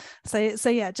sum. So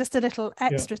yeah, just a little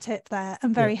extra tip there.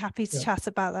 I'm very happy to chat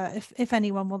about that if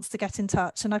anyone wants to get in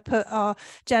touch, and I put our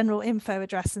general info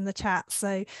address in the chat,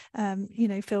 so you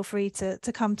know, feel free to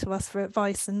come to us for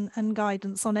advice and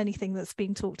guidance on anything that's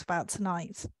been talked about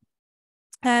tonight.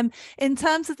 In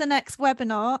terms of the next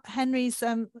webinar, Henry's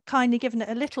kindly given it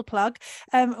a little plug.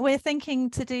 We're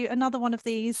thinking to do another one of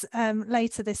these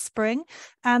later this spring,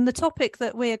 and the topic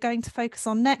that we're going to focus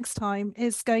on next time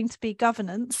is going to be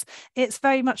governance. It's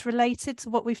very much related to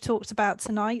what we've talked about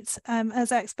tonight.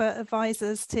 As expert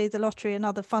advisors to the lottery and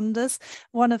other funders,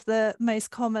 one of the most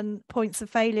common points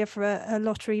of failure for a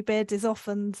lottery bid is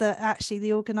often that actually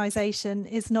the organisation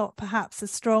is not perhaps as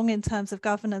strong in terms of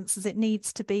governance as it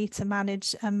needs to be to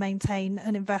manage and maintain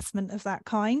an investment of that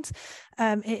kind.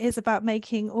 It is about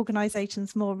making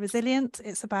organisations more resilient.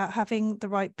 It's about having the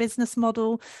right business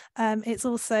model. It's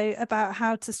also about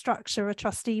how to structure a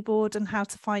trustee board and how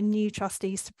to find new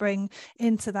trustees to bring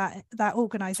into that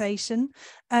organisation.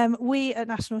 We at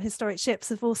National Historic Ships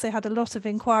have also had a lot of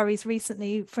inquiries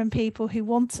recently from people who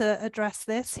want to address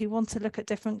this, who want to look at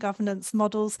different governance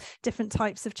models, different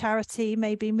types of charity,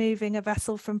 maybe moving a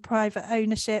vessel from private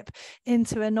ownership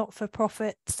into a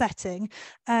not-for-profit setting.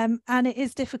 And it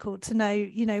is difficult to know know,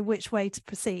 you know, which way to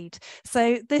proceed.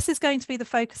 So this is going to be the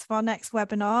focus of our next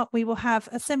webinar. We will have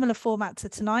a similar format to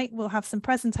tonight. We'll have some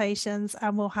presentations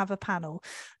and we'll have a panel.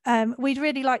 We'd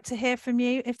really like to hear from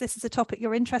you. If this is a topic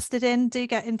you're interested in, do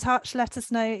get in touch. Let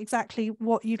us know exactly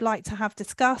what you'd like to have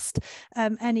discussed,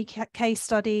 any case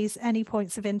studies, any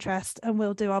points of interest, and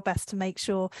we'll do our best to make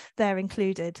sure they're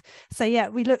included. So yeah,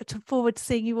 we look forward to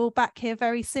seeing you all back here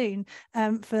very soon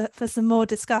for some more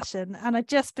discussion. And I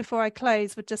just, before I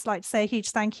close, would just like to say a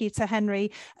huge thank you to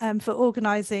Henry for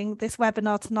organising this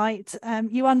webinar tonight.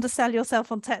 You undersell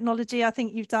yourself on technology. I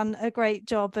think you've done a great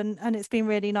job, and it's been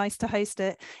really nice to host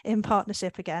it in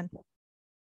partnership again.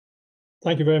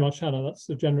 Thank you very much, Hannah. That's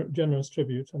a generous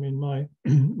tribute. I mean, my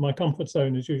my comfort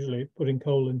zone is usually putting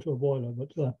coal into a boiler,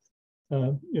 but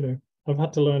you know, I've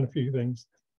had to learn a few things.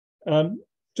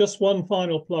 Just one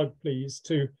final plug, please,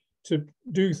 to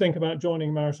do think about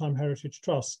joining Maritime Heritage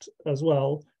Trust as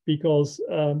well, because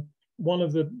one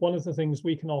of the things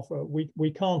we can offer,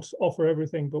 we can't offer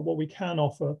everything, but what we can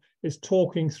offer is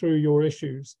talking through your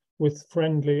issues with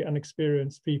friendly and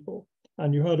experienced people.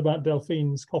 And you heard about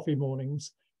Delphine's coffee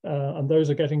mornings, and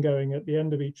those are getting going at the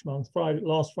end of each month,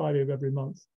 last Friday of every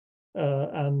month.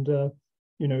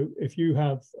 You know, if you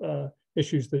have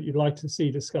issues that you'd like to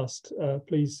see discussed,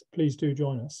 please do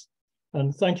join us.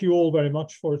 And thank you all very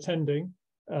much for attending,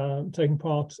 taking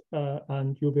part,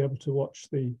 and you'll be able to watch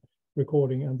the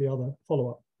recording and the other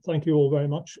follow-up. Thank you all very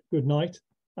much. Good night,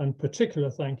 and particular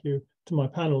thank you to my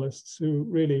panelists who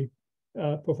really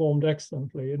performed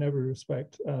excellently in every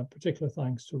respect. Particular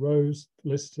thanks to Rose,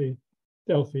 Felicity,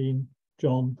 Delphine,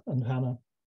 John, and Hannah.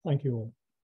 Thank you all.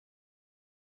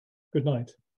 Good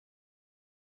night.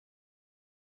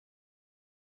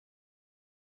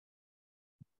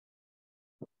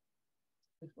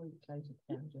 Before you close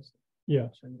it down, just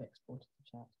make sure you've exported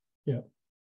the chat. Yeah.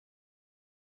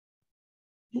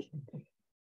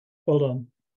 Well done.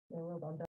 Yeah, well done.